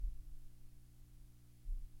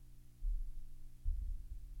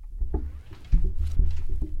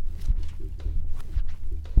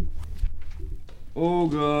Oh,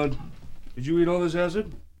 God. Did you eat all this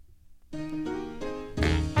acid?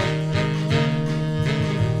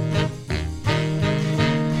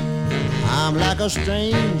 I'm like a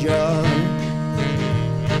stranger.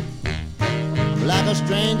 I'm like a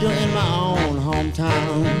stranger in my own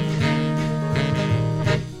hometown.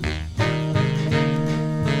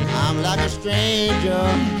 I'm like a stranger.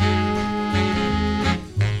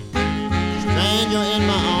 Stranger in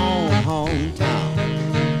my own hometown.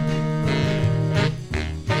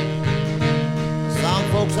 Some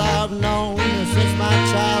folks I've known since my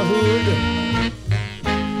childhood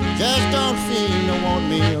just don't seem to want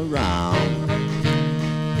me around.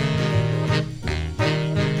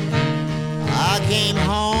 I came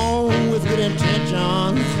home with good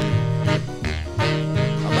intentions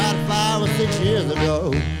about 5 or 6 years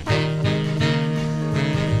ago.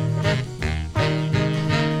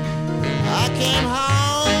 I came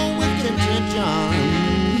home with good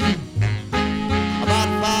intentions about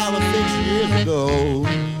 5 or 6 years ago.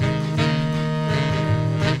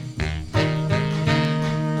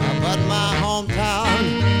 But my hometown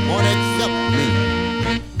won't accept me.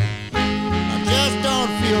 I just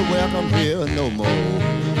don't feel welcome here no more.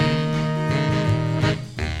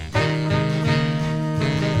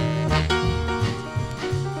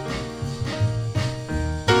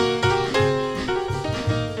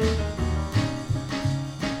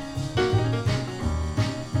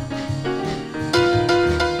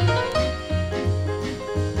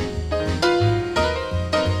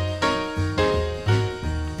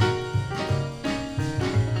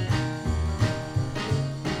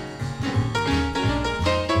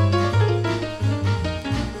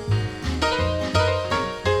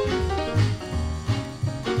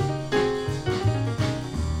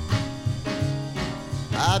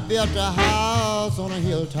 I built a house on a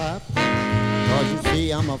hilltop, 'cause you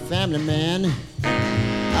see I'm a family man.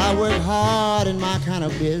 I work hard in my kind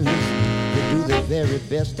of business to do the very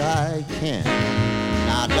best I can.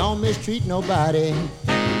 Now don't mistreat nobody,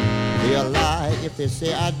 they'll lie if they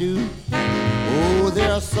say I do. Oh,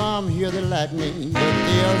 there are some here that like me, but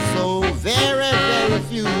they are so very, very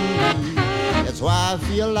few. That's why I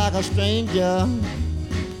feel like a stranger,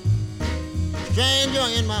 stranger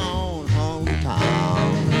in my own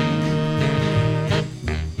hometown.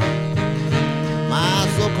 My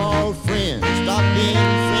so-called friends stop being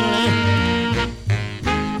friendly,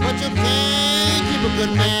 but you can't keep a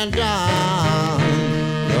good man down.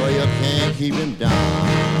 No, you can't keep him down.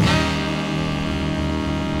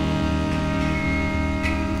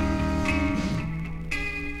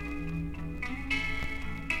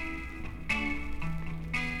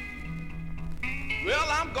 Well,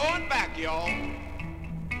 I'm going back, y'all.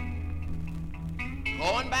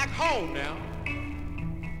 Going back home now.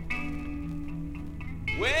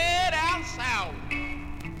 Way down south.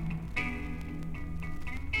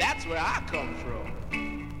 That's where I come from.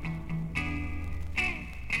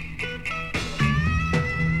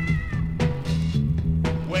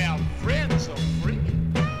 Well, friends are free.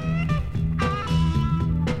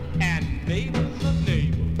 And neighbors are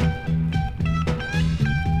neighbors.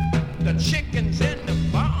 The chickens in the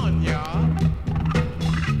barnyard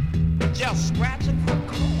just scratching for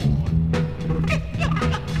corn.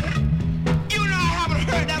 You know I haven't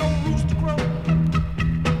heard that old rooster crow,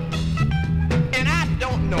 and I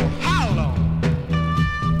don't know how long.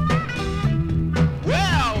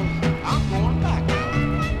 Well, I'm going back, y'all.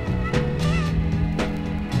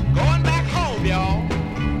 Going back home, y'all.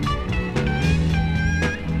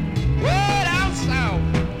 Way down south.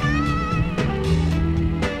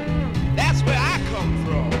 That's where I come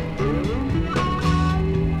from.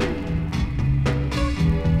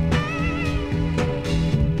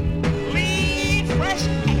 Clean, fresh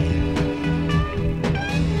air.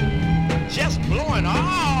 Just blowing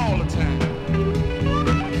all the time.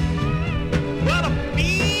 Well, the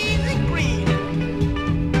beans are green.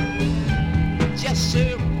 Just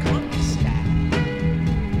serve country style.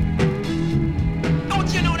 Don't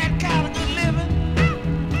you know that kind of good living?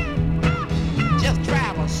 Just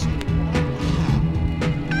drive a small while.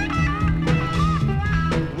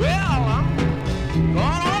 Well, I'm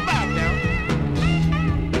going on back now.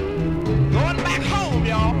 Going back home,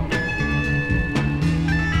 y'all.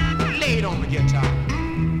 Laid on the guitar.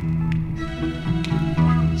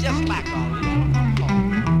 Just like a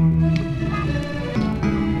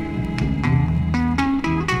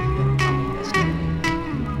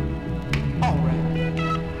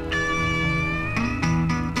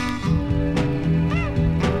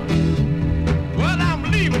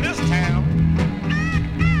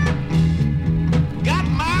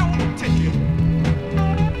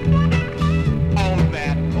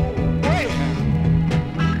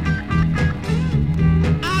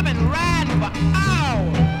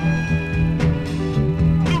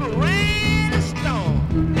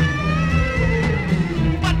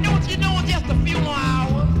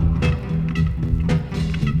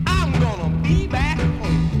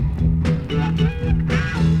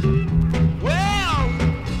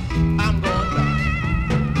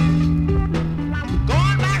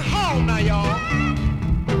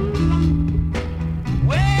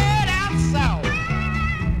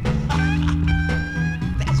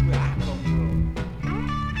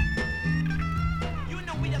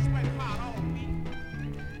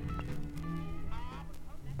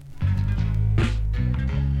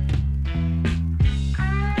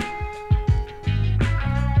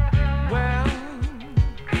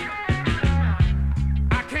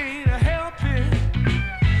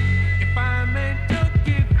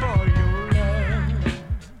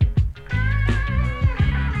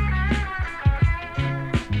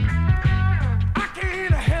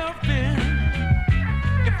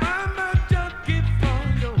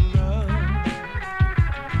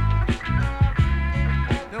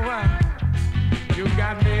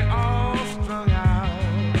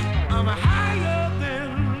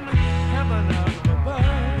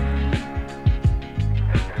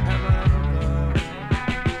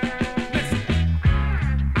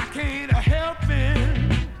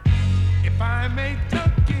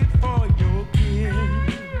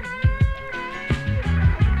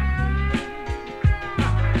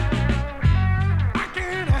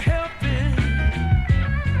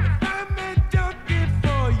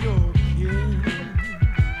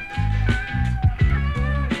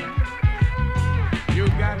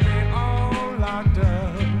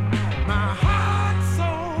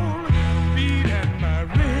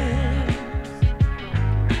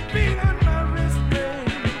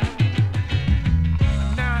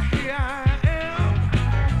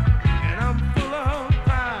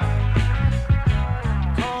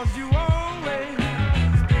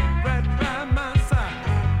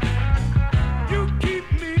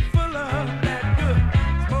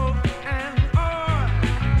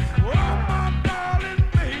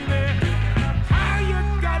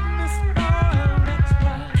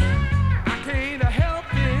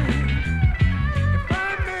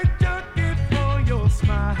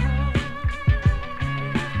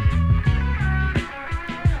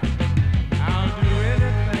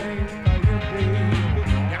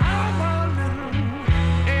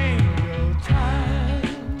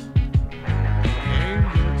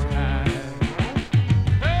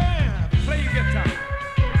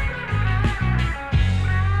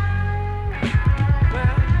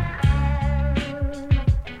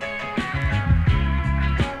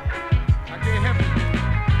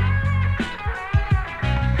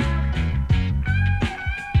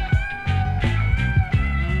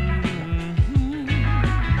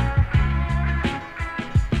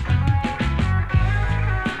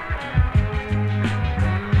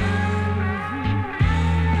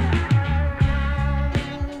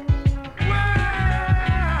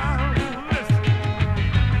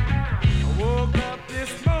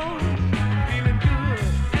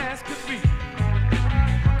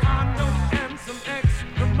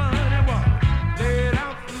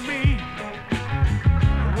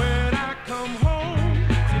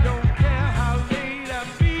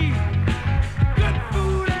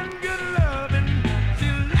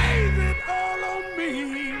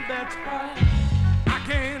that's why I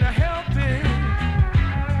can't help it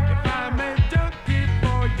if I'm a junkie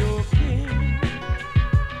for your king,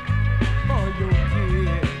 for your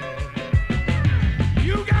kid.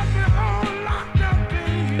 You got me all locked up,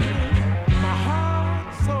 baby. My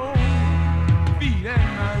heart, soul, feet and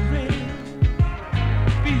my ring,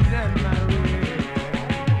 feet and my ring.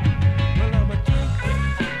 Well, I'm a junkie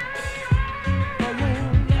for your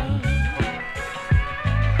love.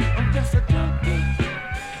 I'm just a junkie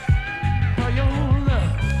for your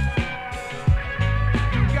love.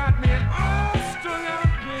 You got me all strung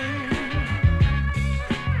out, baby.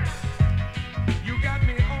 You got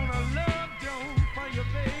me on a love joint for your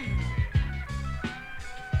baby.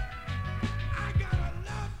 I got a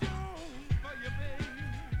love joint for your baby.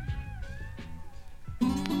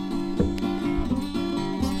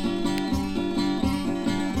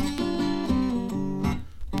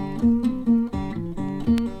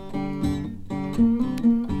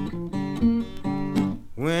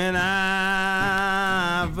 When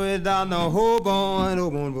I first down the Hoboken,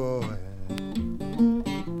 Hoboken boy,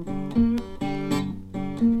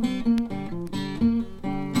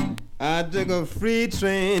 I took a free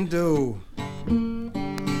train to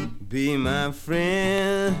be my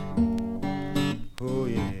friend. Oh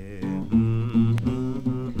yeah.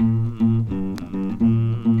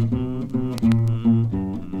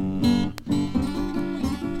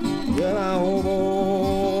 Well, I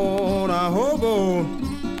hobo,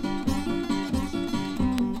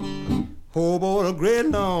 hobo the great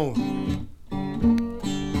long,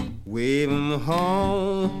 wave 'em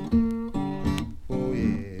home. Oh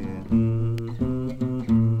yeah.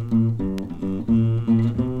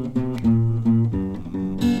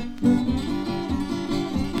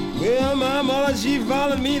 Well, my mother, she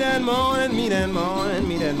followed me that morning, me that morning,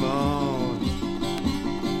 me that morning.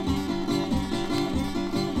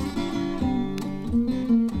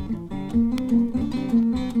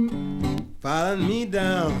 Followed me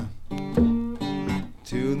down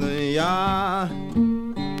to the yard.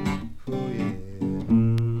 Oh yeah.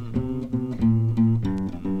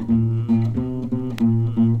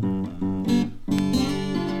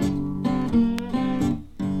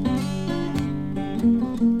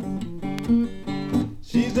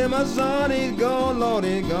 She said, my son, he's gone, Lord,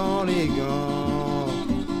 he's gone, he's gone.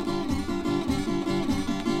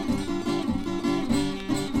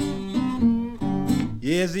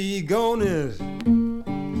 Yes, he gone is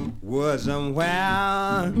was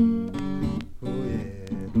somewhere. Oh yeah.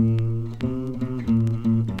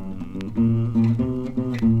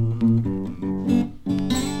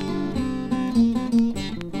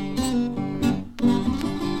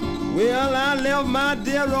 Well, I left my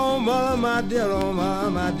dear old mother, my dear old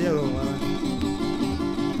mother, my dear old mother.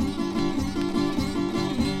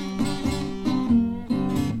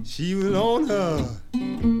 She was on her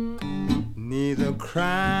knees a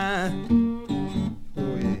crying.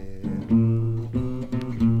 Oh yeah.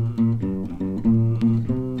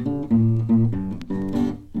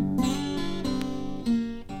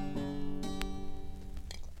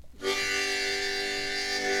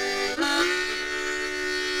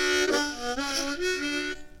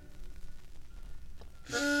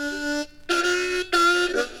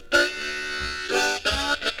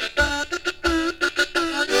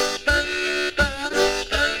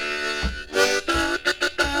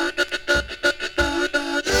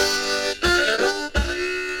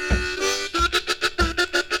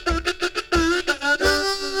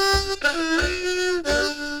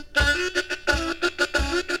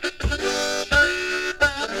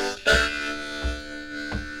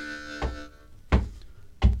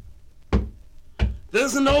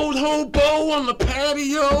 There's an old hobo on the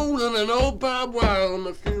patio and an old barbed wire on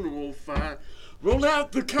the funeral fire. Roll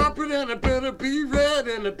out the carpet and it better be red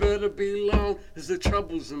and it better be long. There's the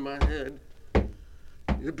troubles in my head.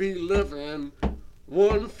 You'll be living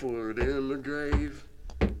 1 foot in the grave.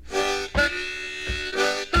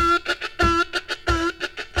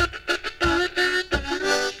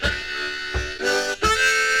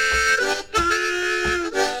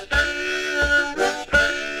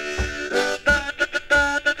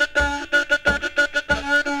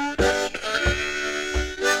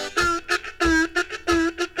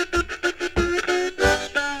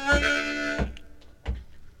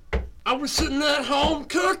 I was sitting at home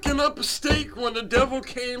cooking up a steak when the devil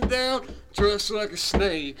came down dressed like a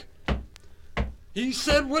snake. He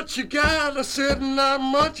said, what you got? I said, not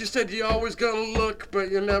much. He said, you're always gonna look,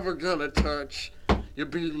 but you're never gonna touch. You'll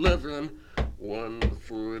be living 1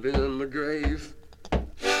 foot in the grave.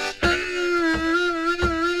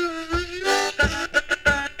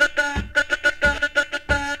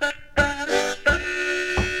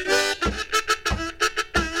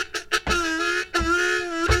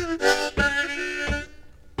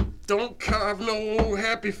 have no old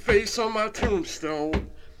happy face on my tombstone.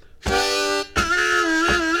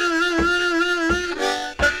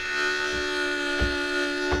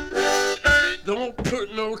 Don't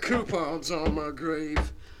put no coupons on my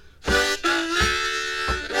grave.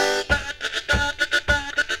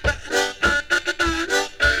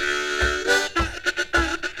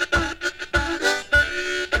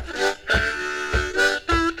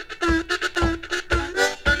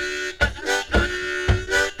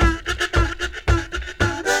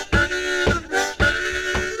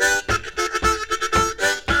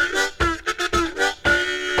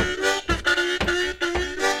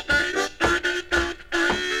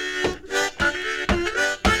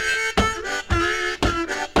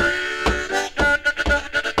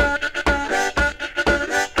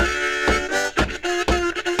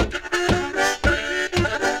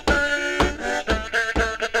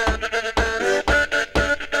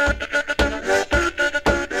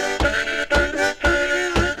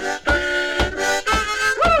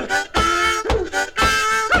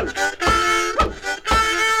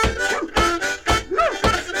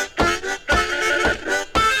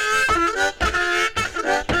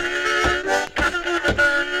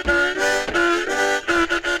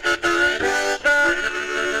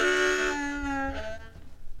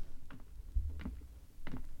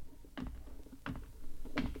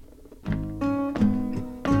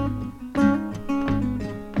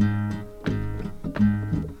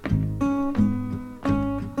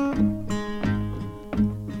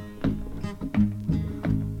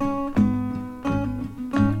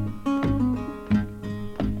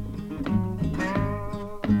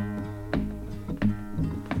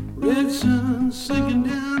 Red sun sinking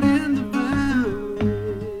down in the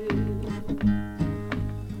valley.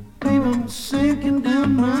 Babe, I'm sinking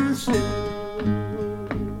down myself.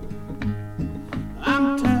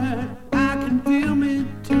 I'm tired, I can feel me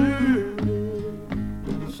turning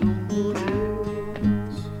to someone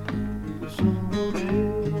else, to someone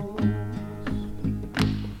else.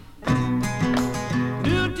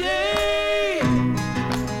 New day,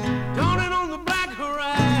 dawning on the black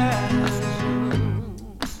horizon.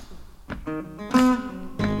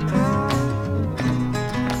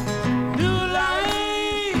 New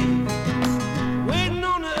life waiting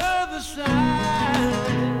on the other side.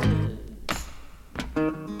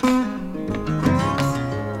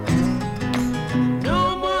 No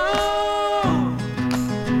more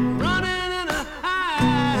running in a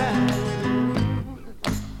hide.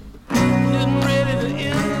 Getting ready to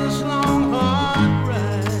end this long hard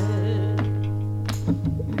ride.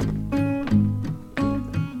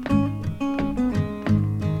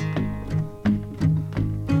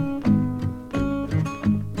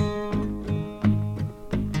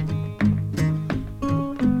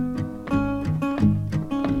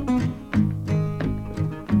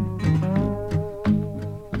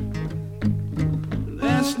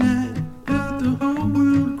 Last night felt the whole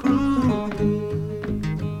world crumbling.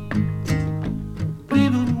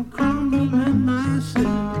 Babe, I'm crumbling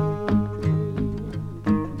myself.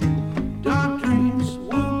 Dark dreams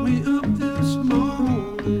woke me up this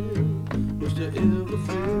morning. Was there ever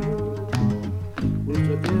feel? Was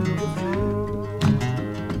there ever feel?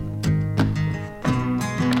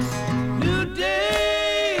 New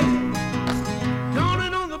day,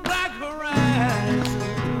 dawning on the black horizon.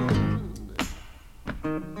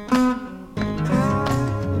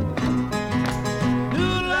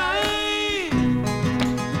 New life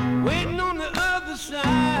waiting on the other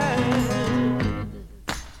side.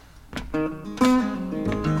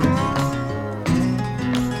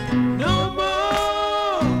 No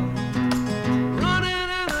more running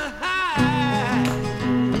in a hide.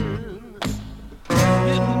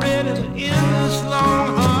 Getting ready to end this long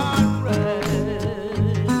hard ride.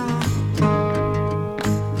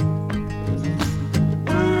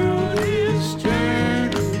 World is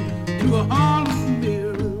turning to a hall of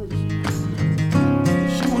mirrors,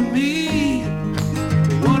 showing me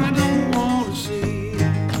what I don't want to see.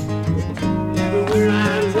 Everywhere I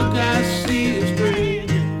look, I see a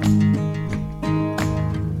stranger.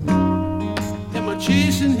 Am I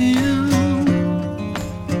chasing him?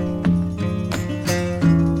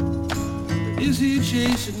 Is he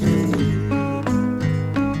chasing me?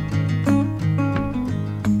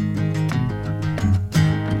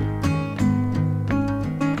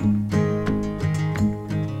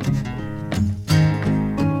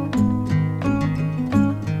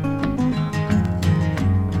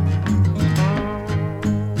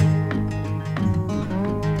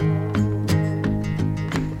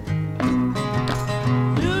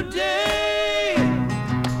 New day,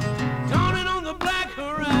 dawning on the black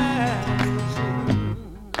horizon.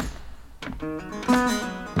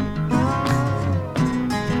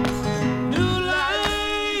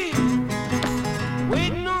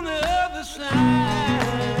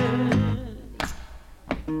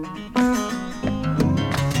 No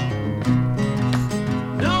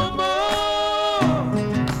more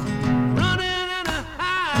running and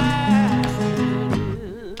hiding.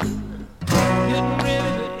 Getting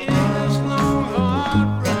ready to end this long hard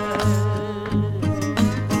ride.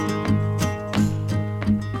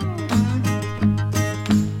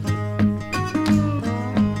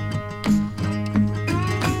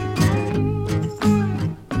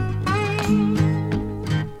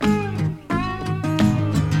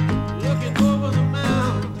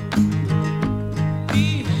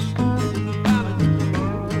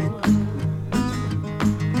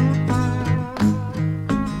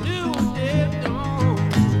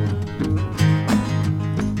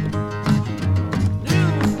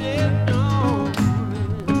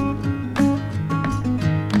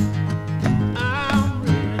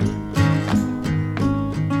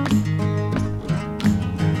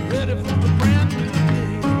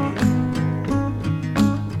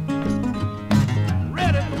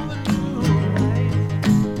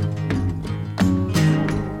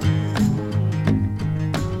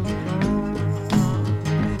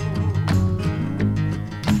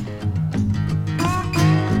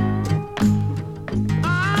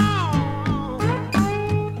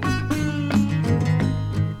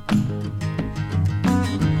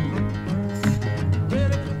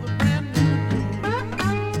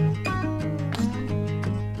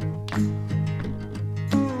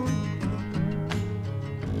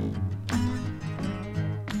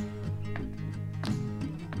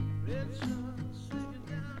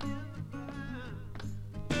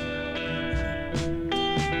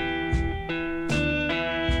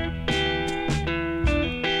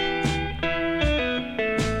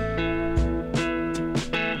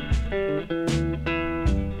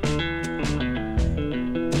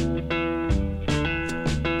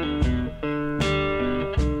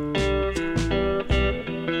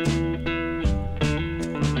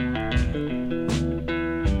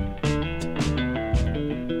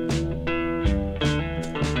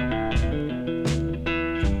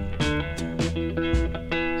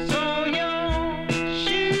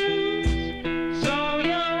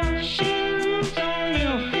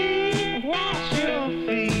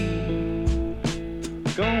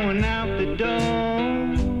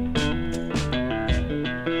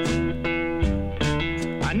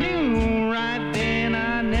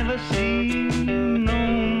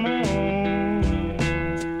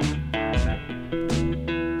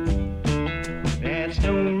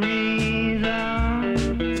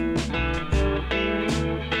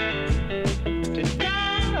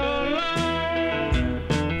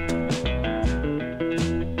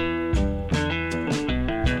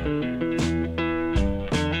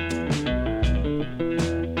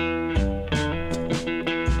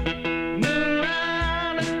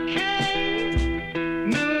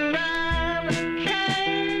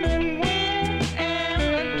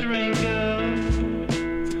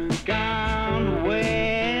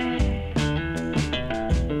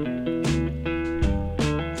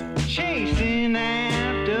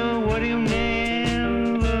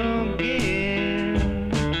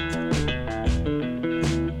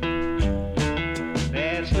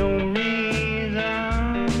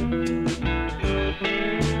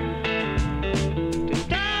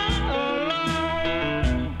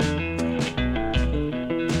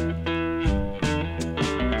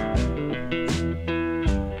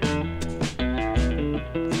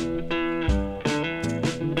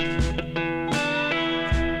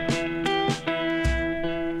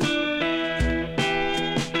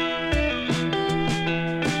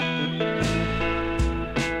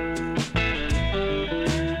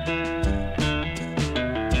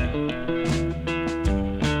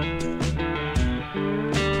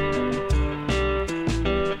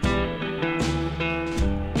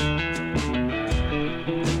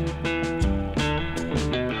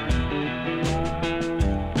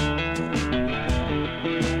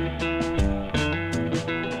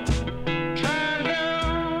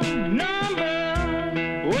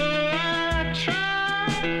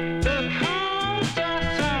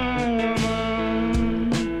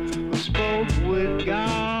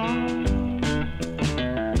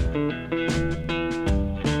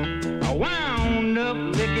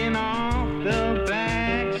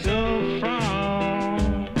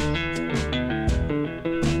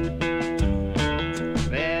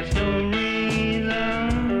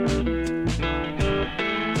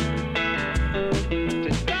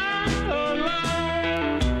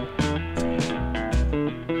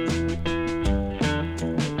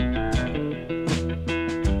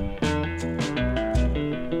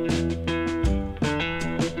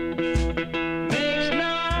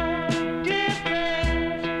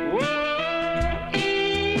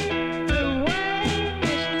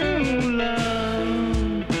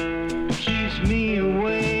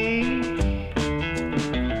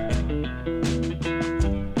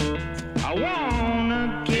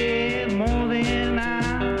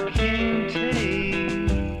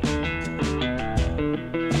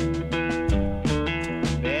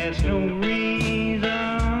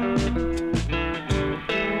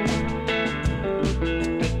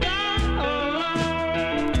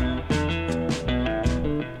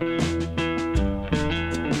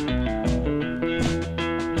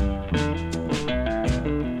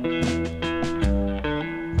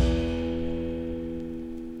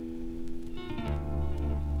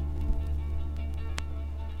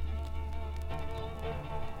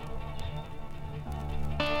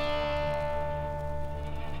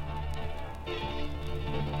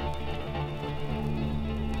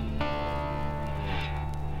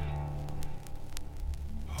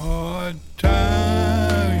 Hard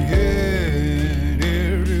time, yeah,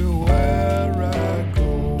 everywhere I go.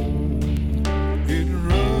 It's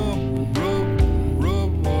rough,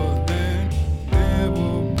 rougher than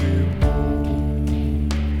ever before.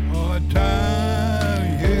 Hard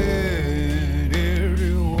time, yeah,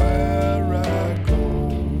 everywhere I go.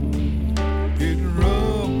 It's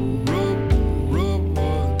rough,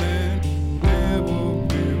 rougher than ever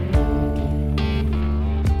before.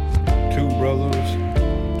 Two brothers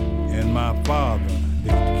and my father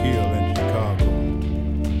they was killed in Chicago.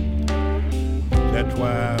 That's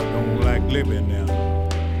why I don't like living there.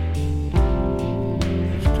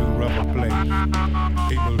 It's too rough a place.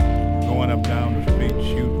 People going up down the street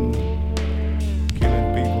shooting, killing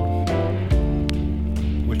people.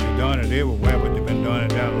 Wish they done it everywhere, but they've been doing it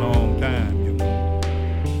that long time, you know.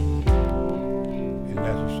 And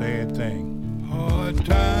that's a sad thing. Hard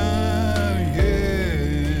time,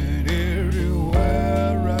 yeah,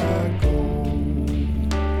 everywhere I go.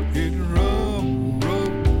 It's rough,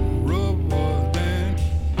 rougher than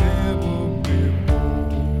ever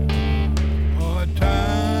before. Hard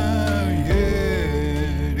time,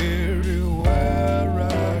 yeah, everywhere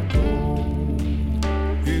I go.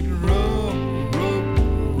 It's rough,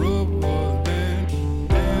 rougher than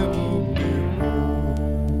ever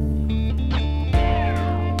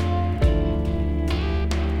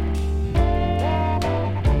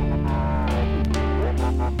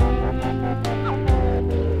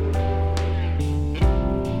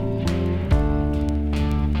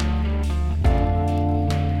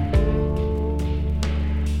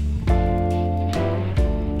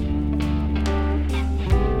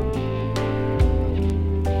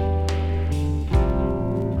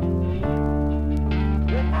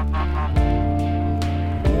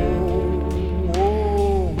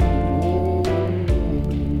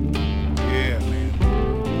Yeah, man.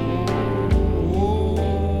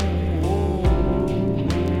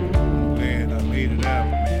 Glad I made it out,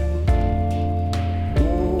 man.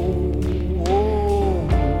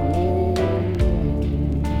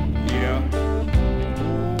 Yeah.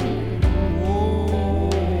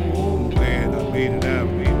 Glad I made it out,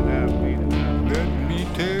 made it out, made it out. Let me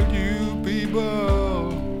tell you,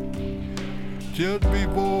 people, just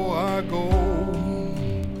before I go,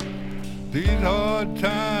 these hard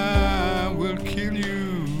times will kill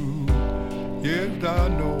you. Yes, I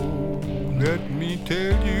know. Let me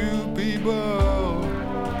tell you, people,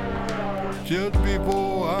 just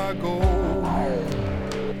before I go,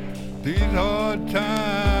 these hard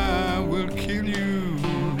times will kill you.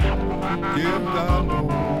 Yes, I know.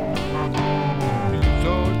 You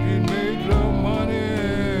thought you made some money,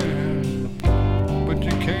 but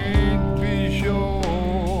you can't be sure.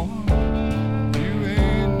 You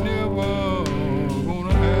ain't never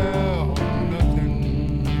gonna have nothing.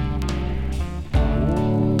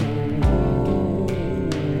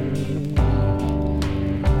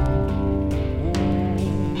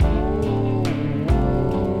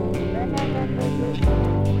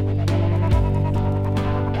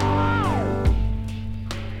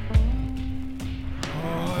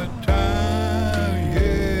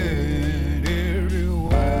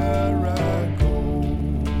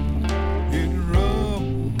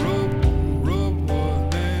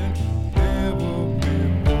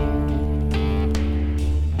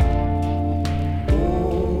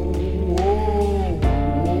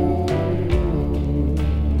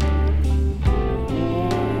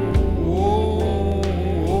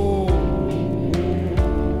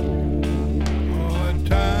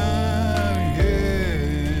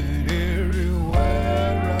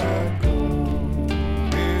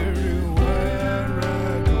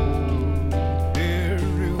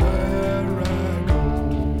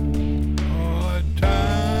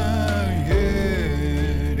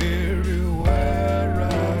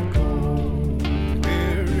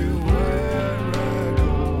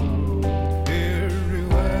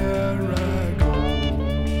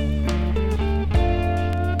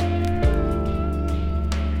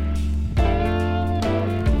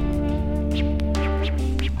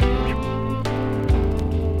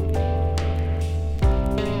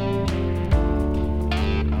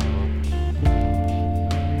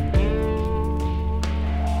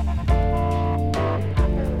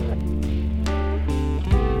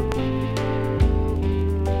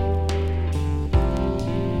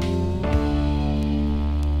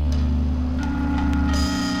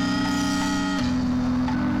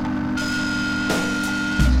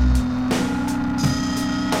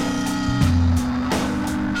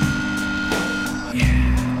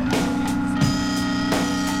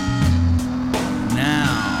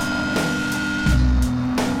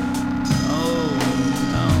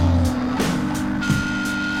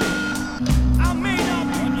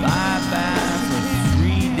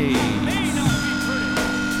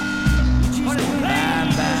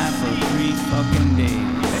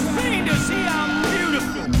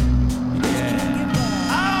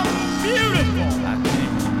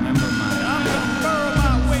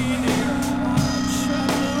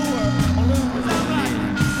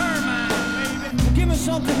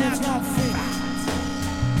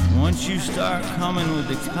 start coming with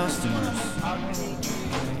the customers.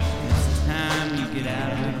 It's time you get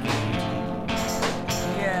out of the game.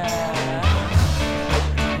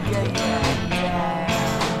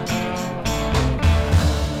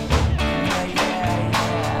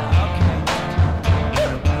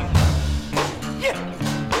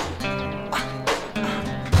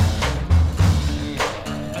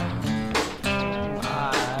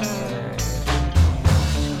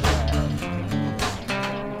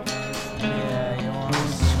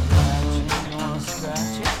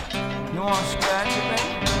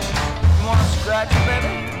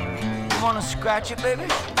 Scratch it, baby?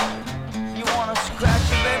 You wanna scratch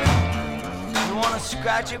it, baby? You wanna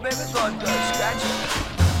scratch it, baby? Go ahead, scratch it.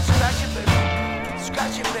 Scratch it, baby.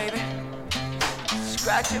 Scratch it, baby.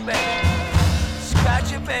 Scratch it, baby.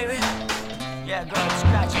 Scratch it, baby. Yeah, go ahead,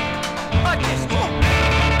 scratch it. Like this, go.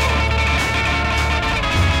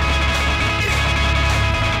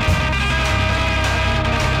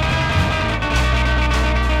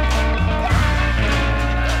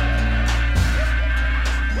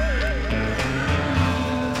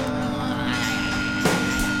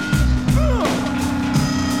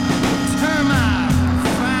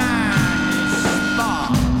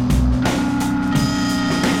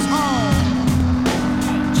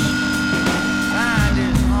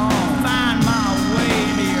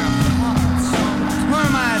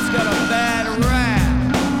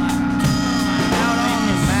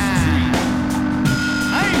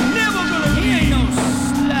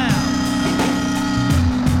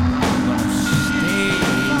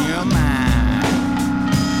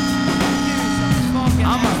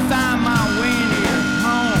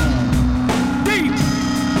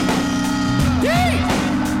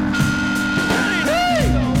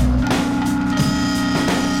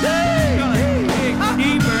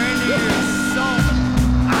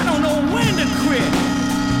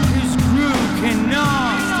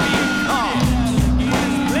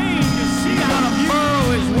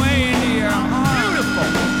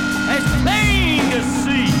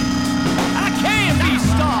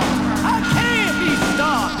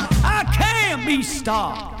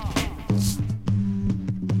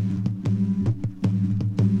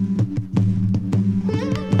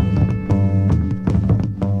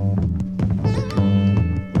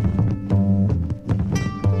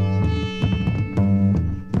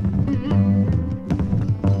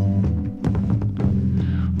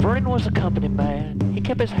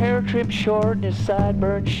 Trimmed short and his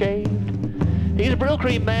sideburns shaved. He's a Brill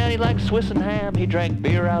Cream man, he likes Swiss and ham. He drank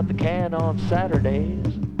beer out the can on Saturdays.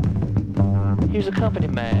 He's a company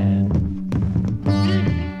man.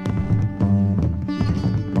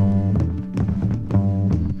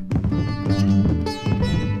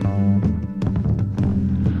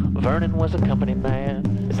 Vernon was a company man.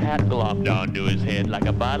 His hat glopped onto his head like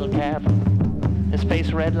a bottle cap. His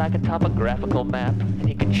face read like a topographical map, and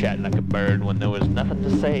he could chat like a bird when there was nothing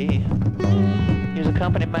to say. He was a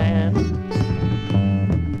company man.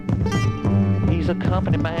 He's a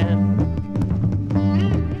company man.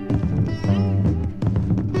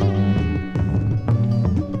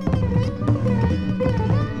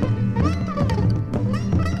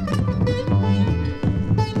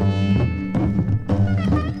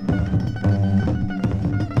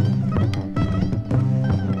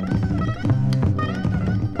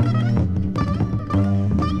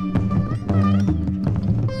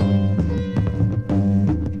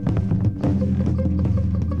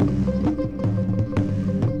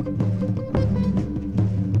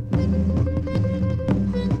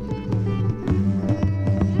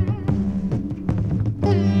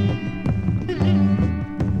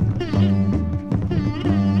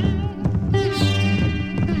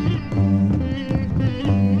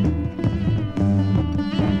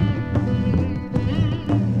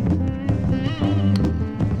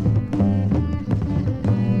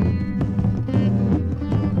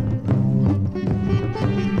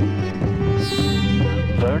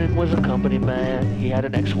 Was a company man. He had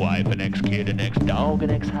an ex-wife, an ex-kid, an ex-dog,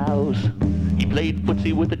 an ex-house. He played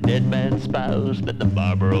footsie with a dead man's spouse. Then the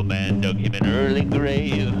Barbaro man dug him an early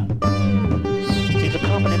grave. He's a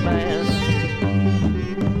company man.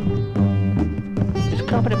 He's a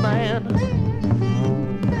company man.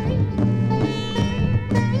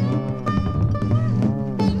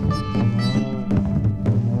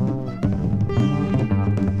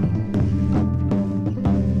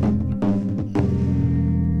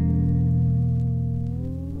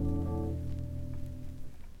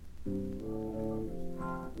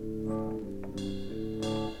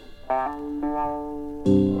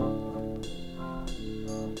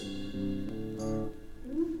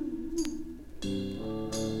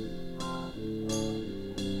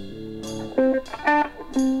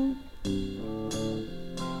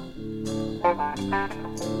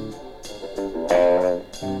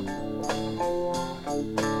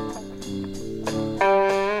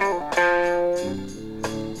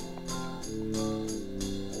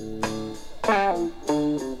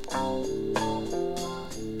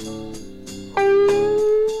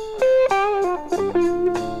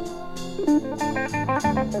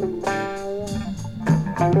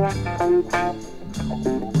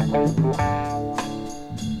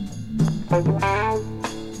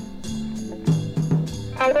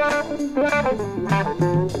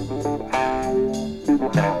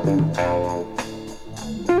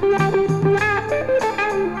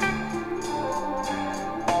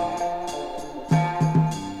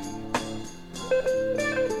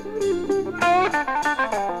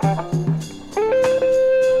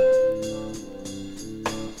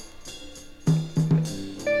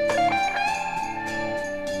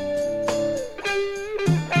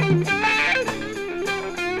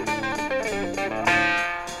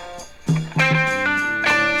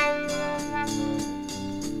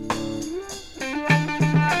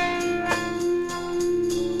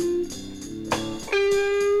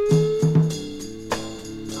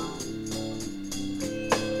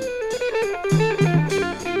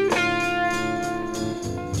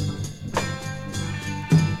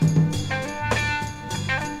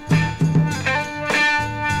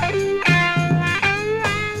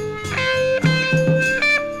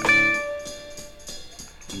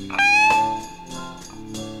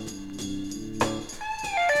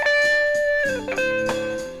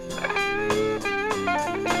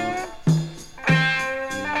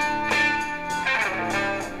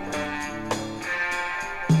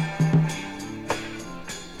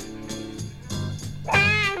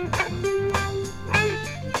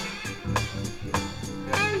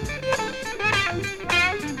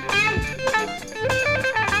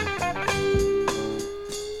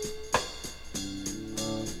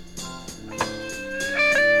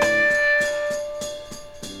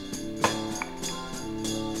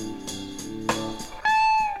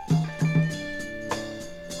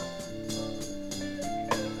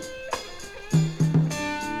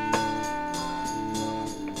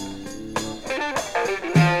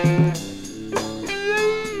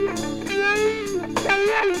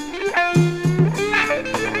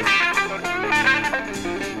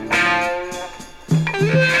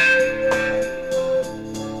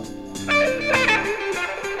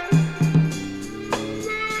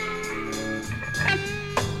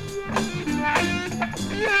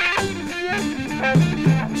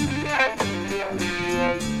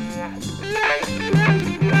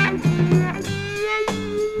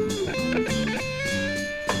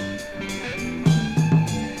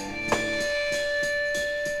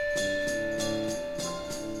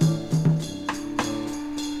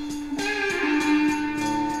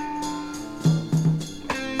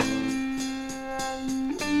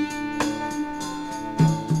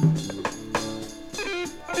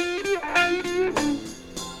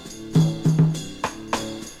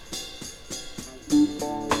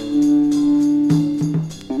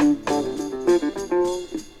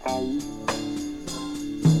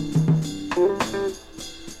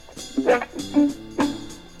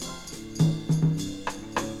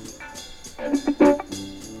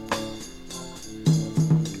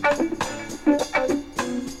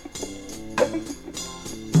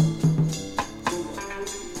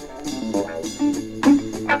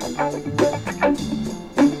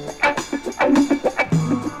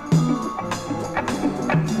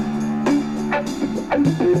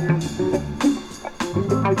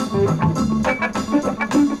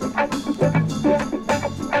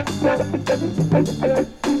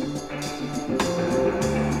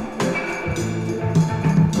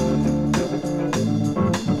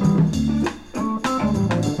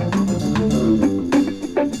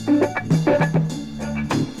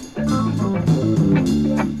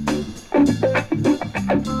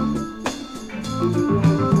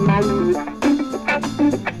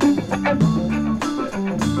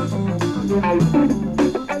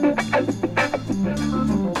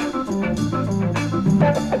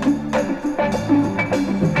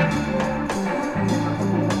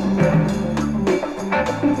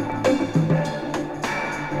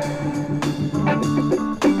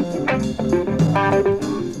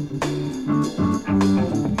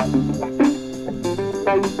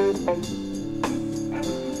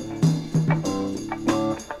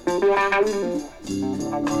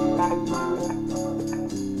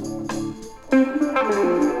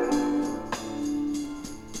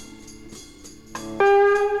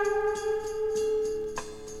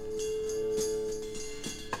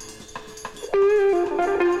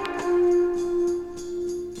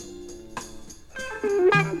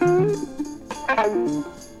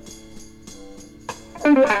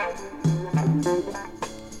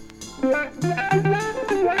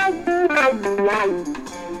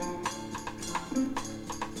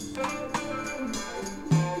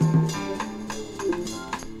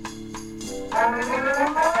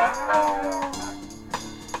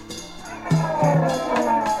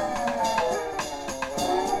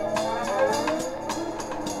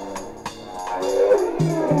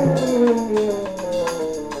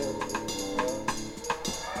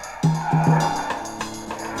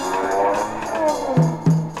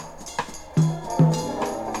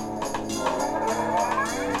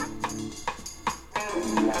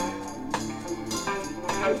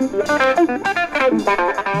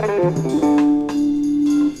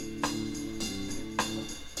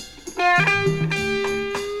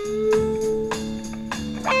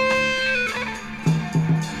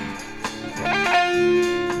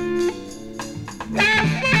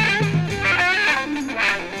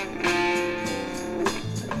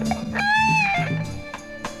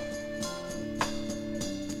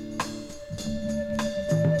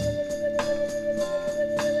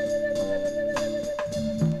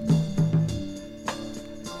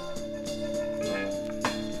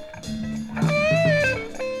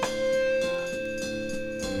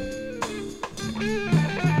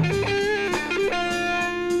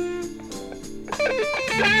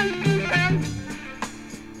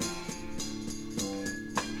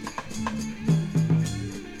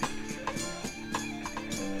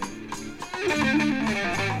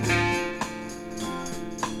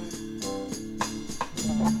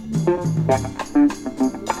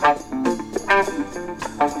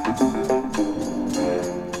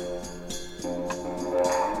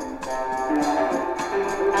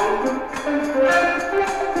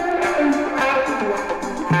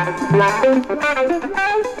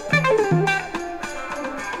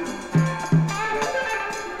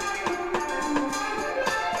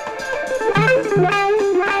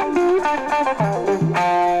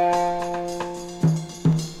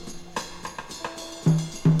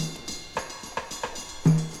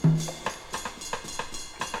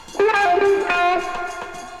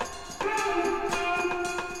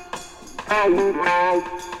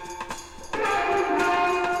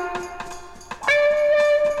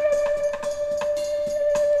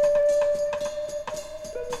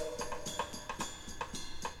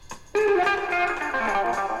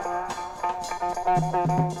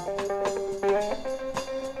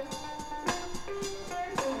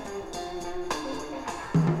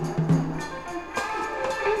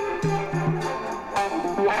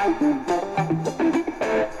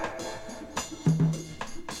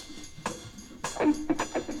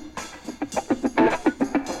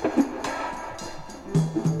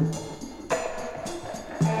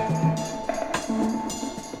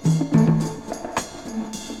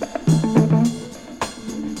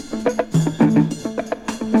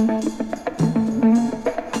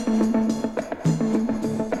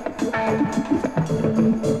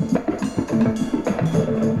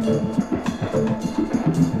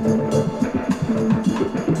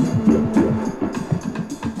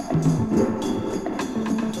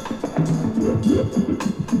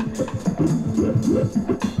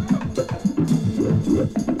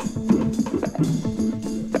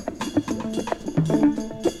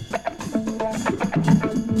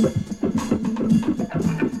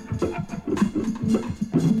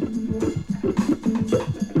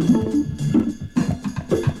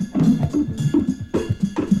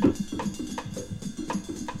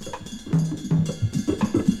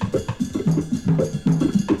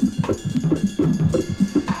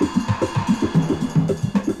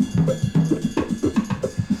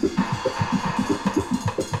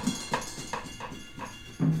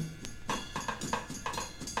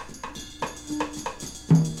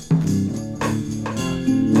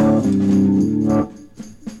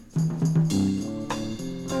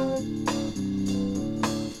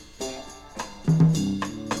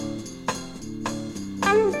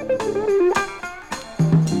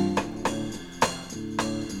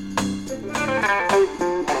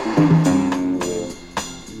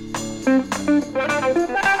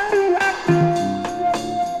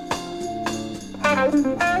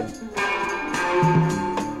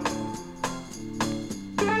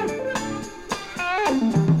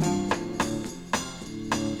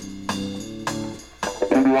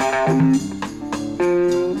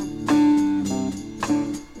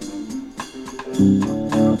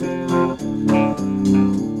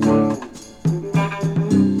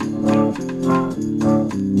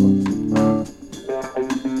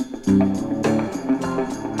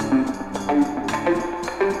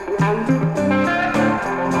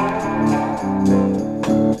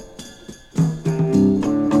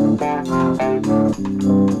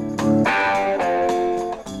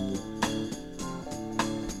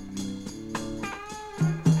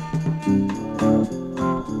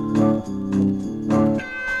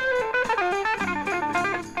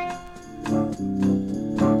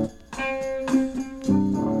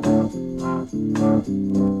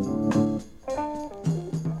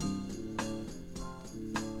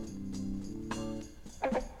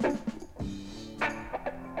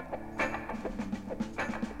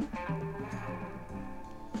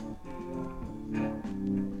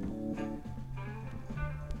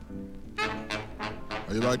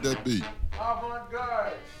 You like that beat?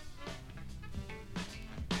 Avant-garde.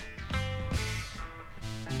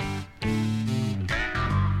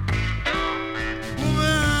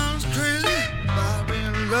 Woman's crazy about being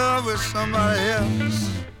in love with somebody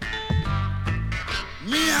else.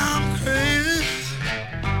 Me, I'm crazy.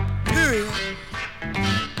 Period.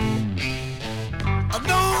 I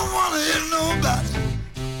don't want to hear nobody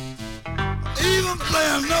even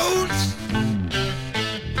playing notes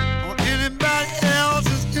on anybody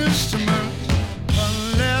else's instrument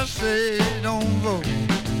unless they don't vote.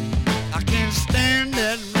 I can't stand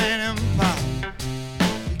that man in power.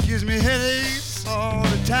 He gives me headaches all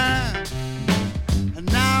the time. And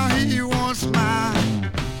now he wants my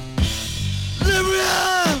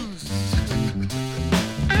liberals.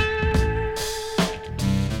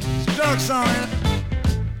 Drugs on it.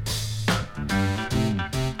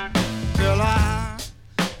 Well, I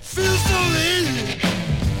feel so lazy.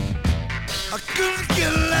 I couldn't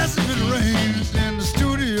get less if it rains in the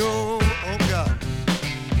studio. Oh God.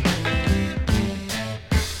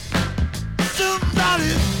 Somebody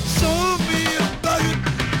sold me a bucket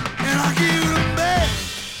and I gave it back.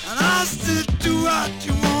 And I still do what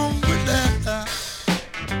you want with that.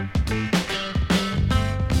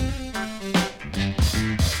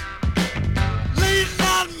 Late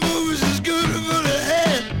night movies is good for the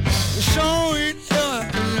head. The show ain't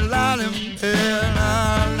ever allowed him there.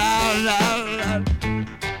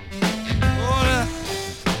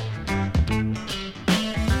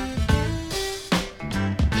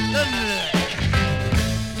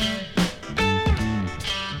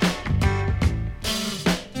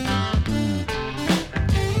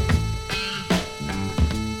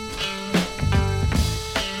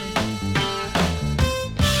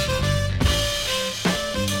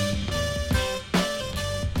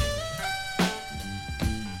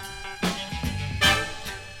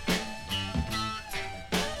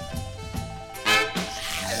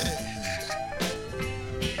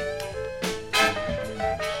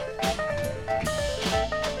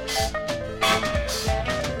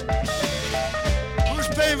 Who's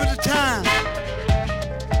paying for the time?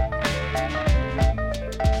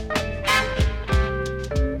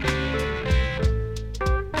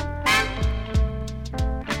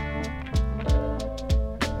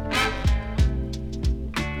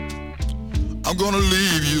 I'm gonna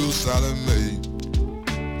leave you, Sally Mae.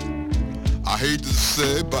 I hate to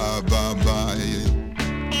say bye, bye, bye.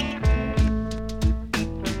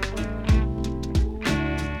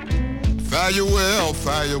 Fare you well,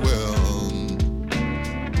 fare you well.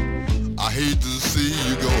 I hate to see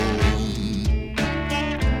you go.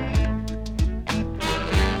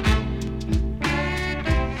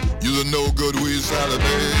 You're no good with Sally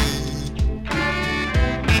Mae.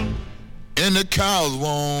 And the cows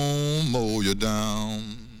won't mow you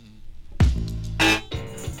down.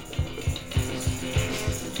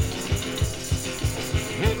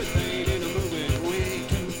 Everything in the movie way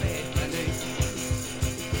too fast today.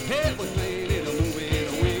 Everything in the movie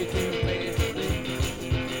way too fast today.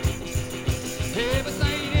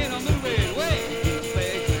 Everything in the movie way too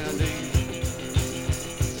fast today.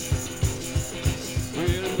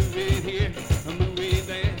 Well, a movie here, a movie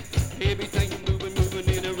there. Everything moving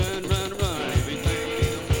in a run, run, run. Everything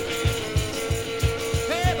in a movie.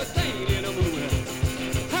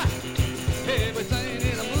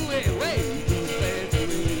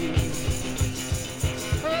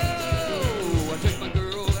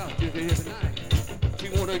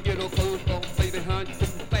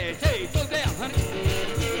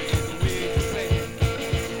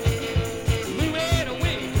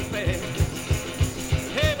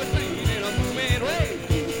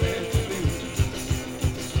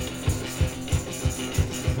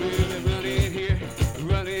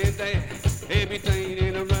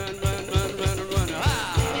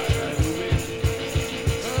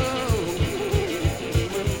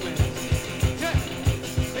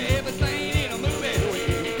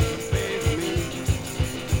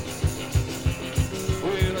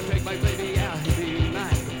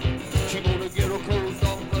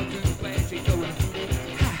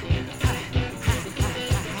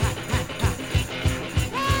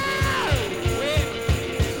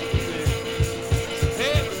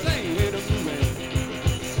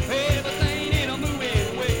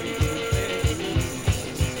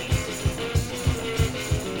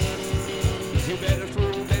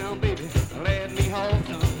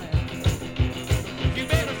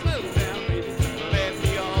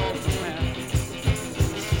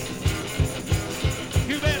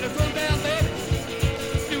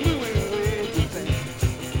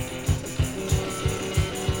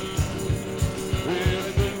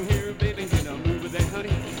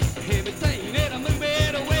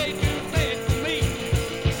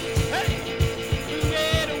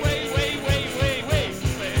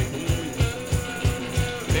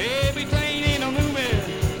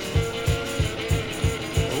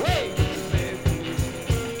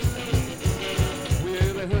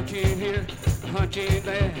 hunch ain't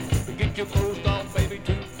there. Get your clothes off, baby,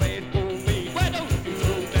 too fast for me. Why don't you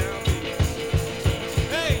slow down, baby?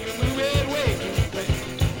 Hey, you're moving way too fast.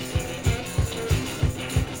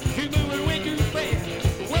 You're moving way too fast.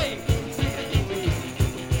 Way too fast for me.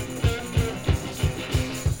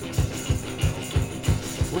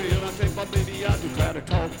 Well, I take my baby out to try to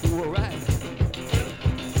talk to her right.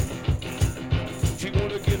 She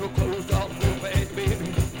wanna get her clothes off real fast, baby.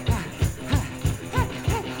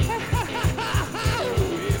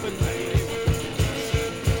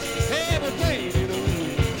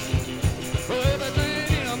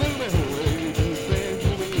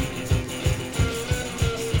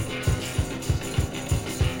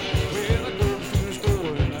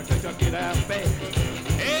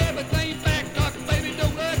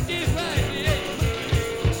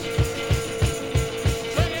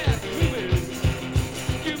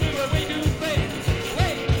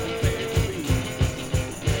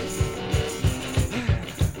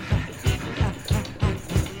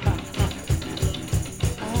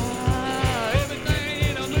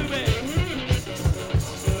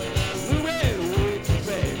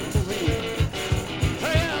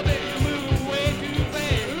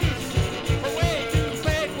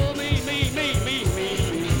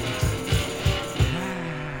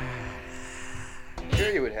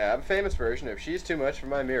 Famous version of She's Too Much for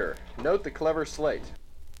My Mirror. Note the clever slate.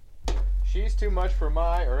 She's too much for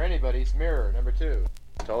my or anybody's mirror, number 2.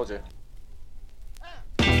 Told you.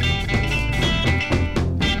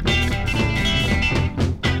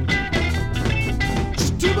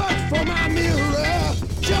 She's too much for my mirror.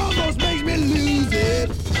 She almost makes me lose it.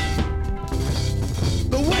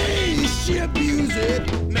 The way she abuses it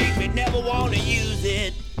make me never want to use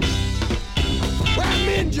it. Well,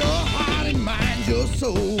 mend your heart and mind your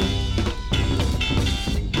soul.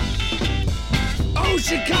 Oh,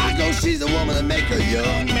 Chicago, she's the woman that make a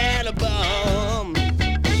young man a bum.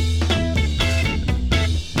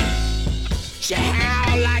 She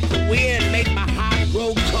howl like the wind, make my heart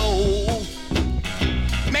grow cold.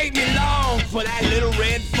 Make me long for that little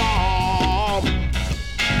red farm.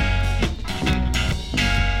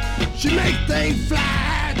 She make things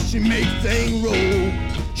fly, she make things roll.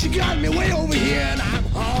 She got me way over here and I'm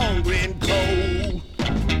hungry and cold.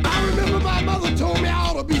 I remember my mother told me I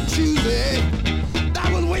ought to be choosy.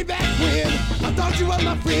 That was way back when I thought she was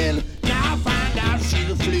my friend. Now I find out she's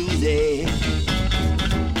a floozy.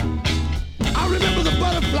 I remember the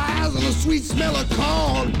butterflies and the sweet smell of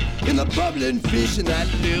corn and the bubbling fish in that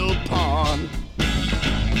little pond.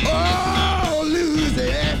 Oh,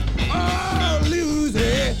 Lucy,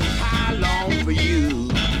 how long for you?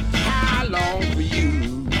 How long for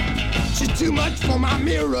you? She's too much for my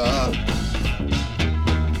mirror.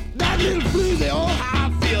 That little floozy, oh, how I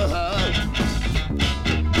feel her.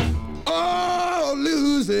 Oh,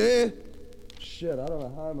 Lucy. Shit, I don't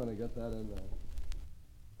know how I'm gonna get that in there.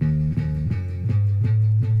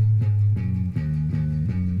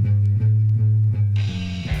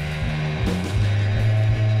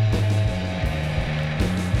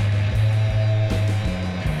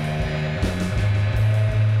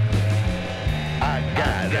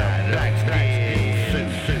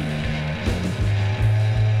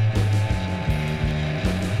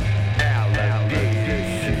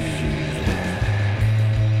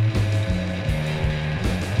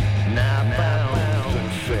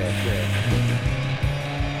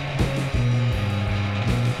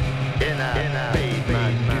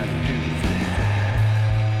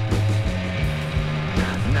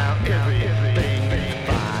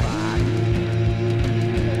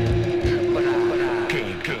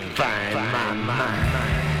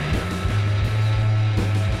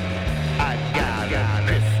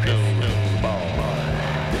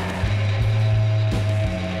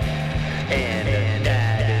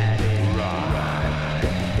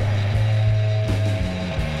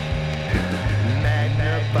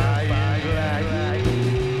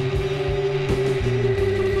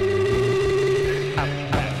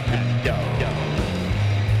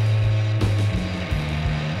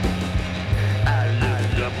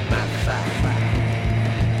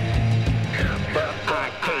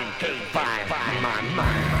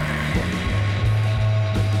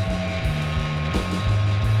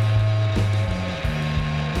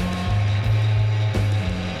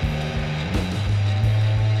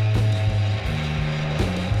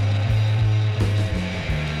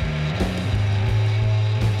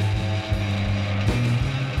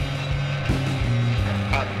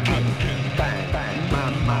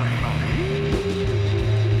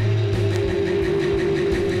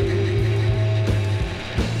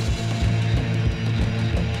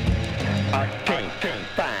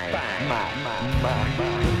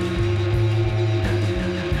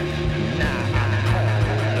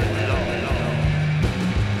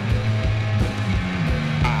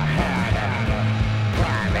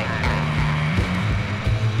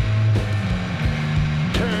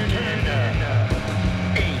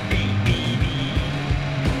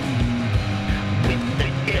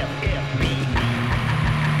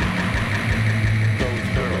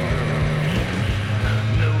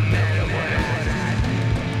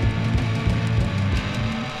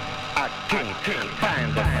 can't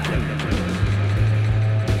find the clue.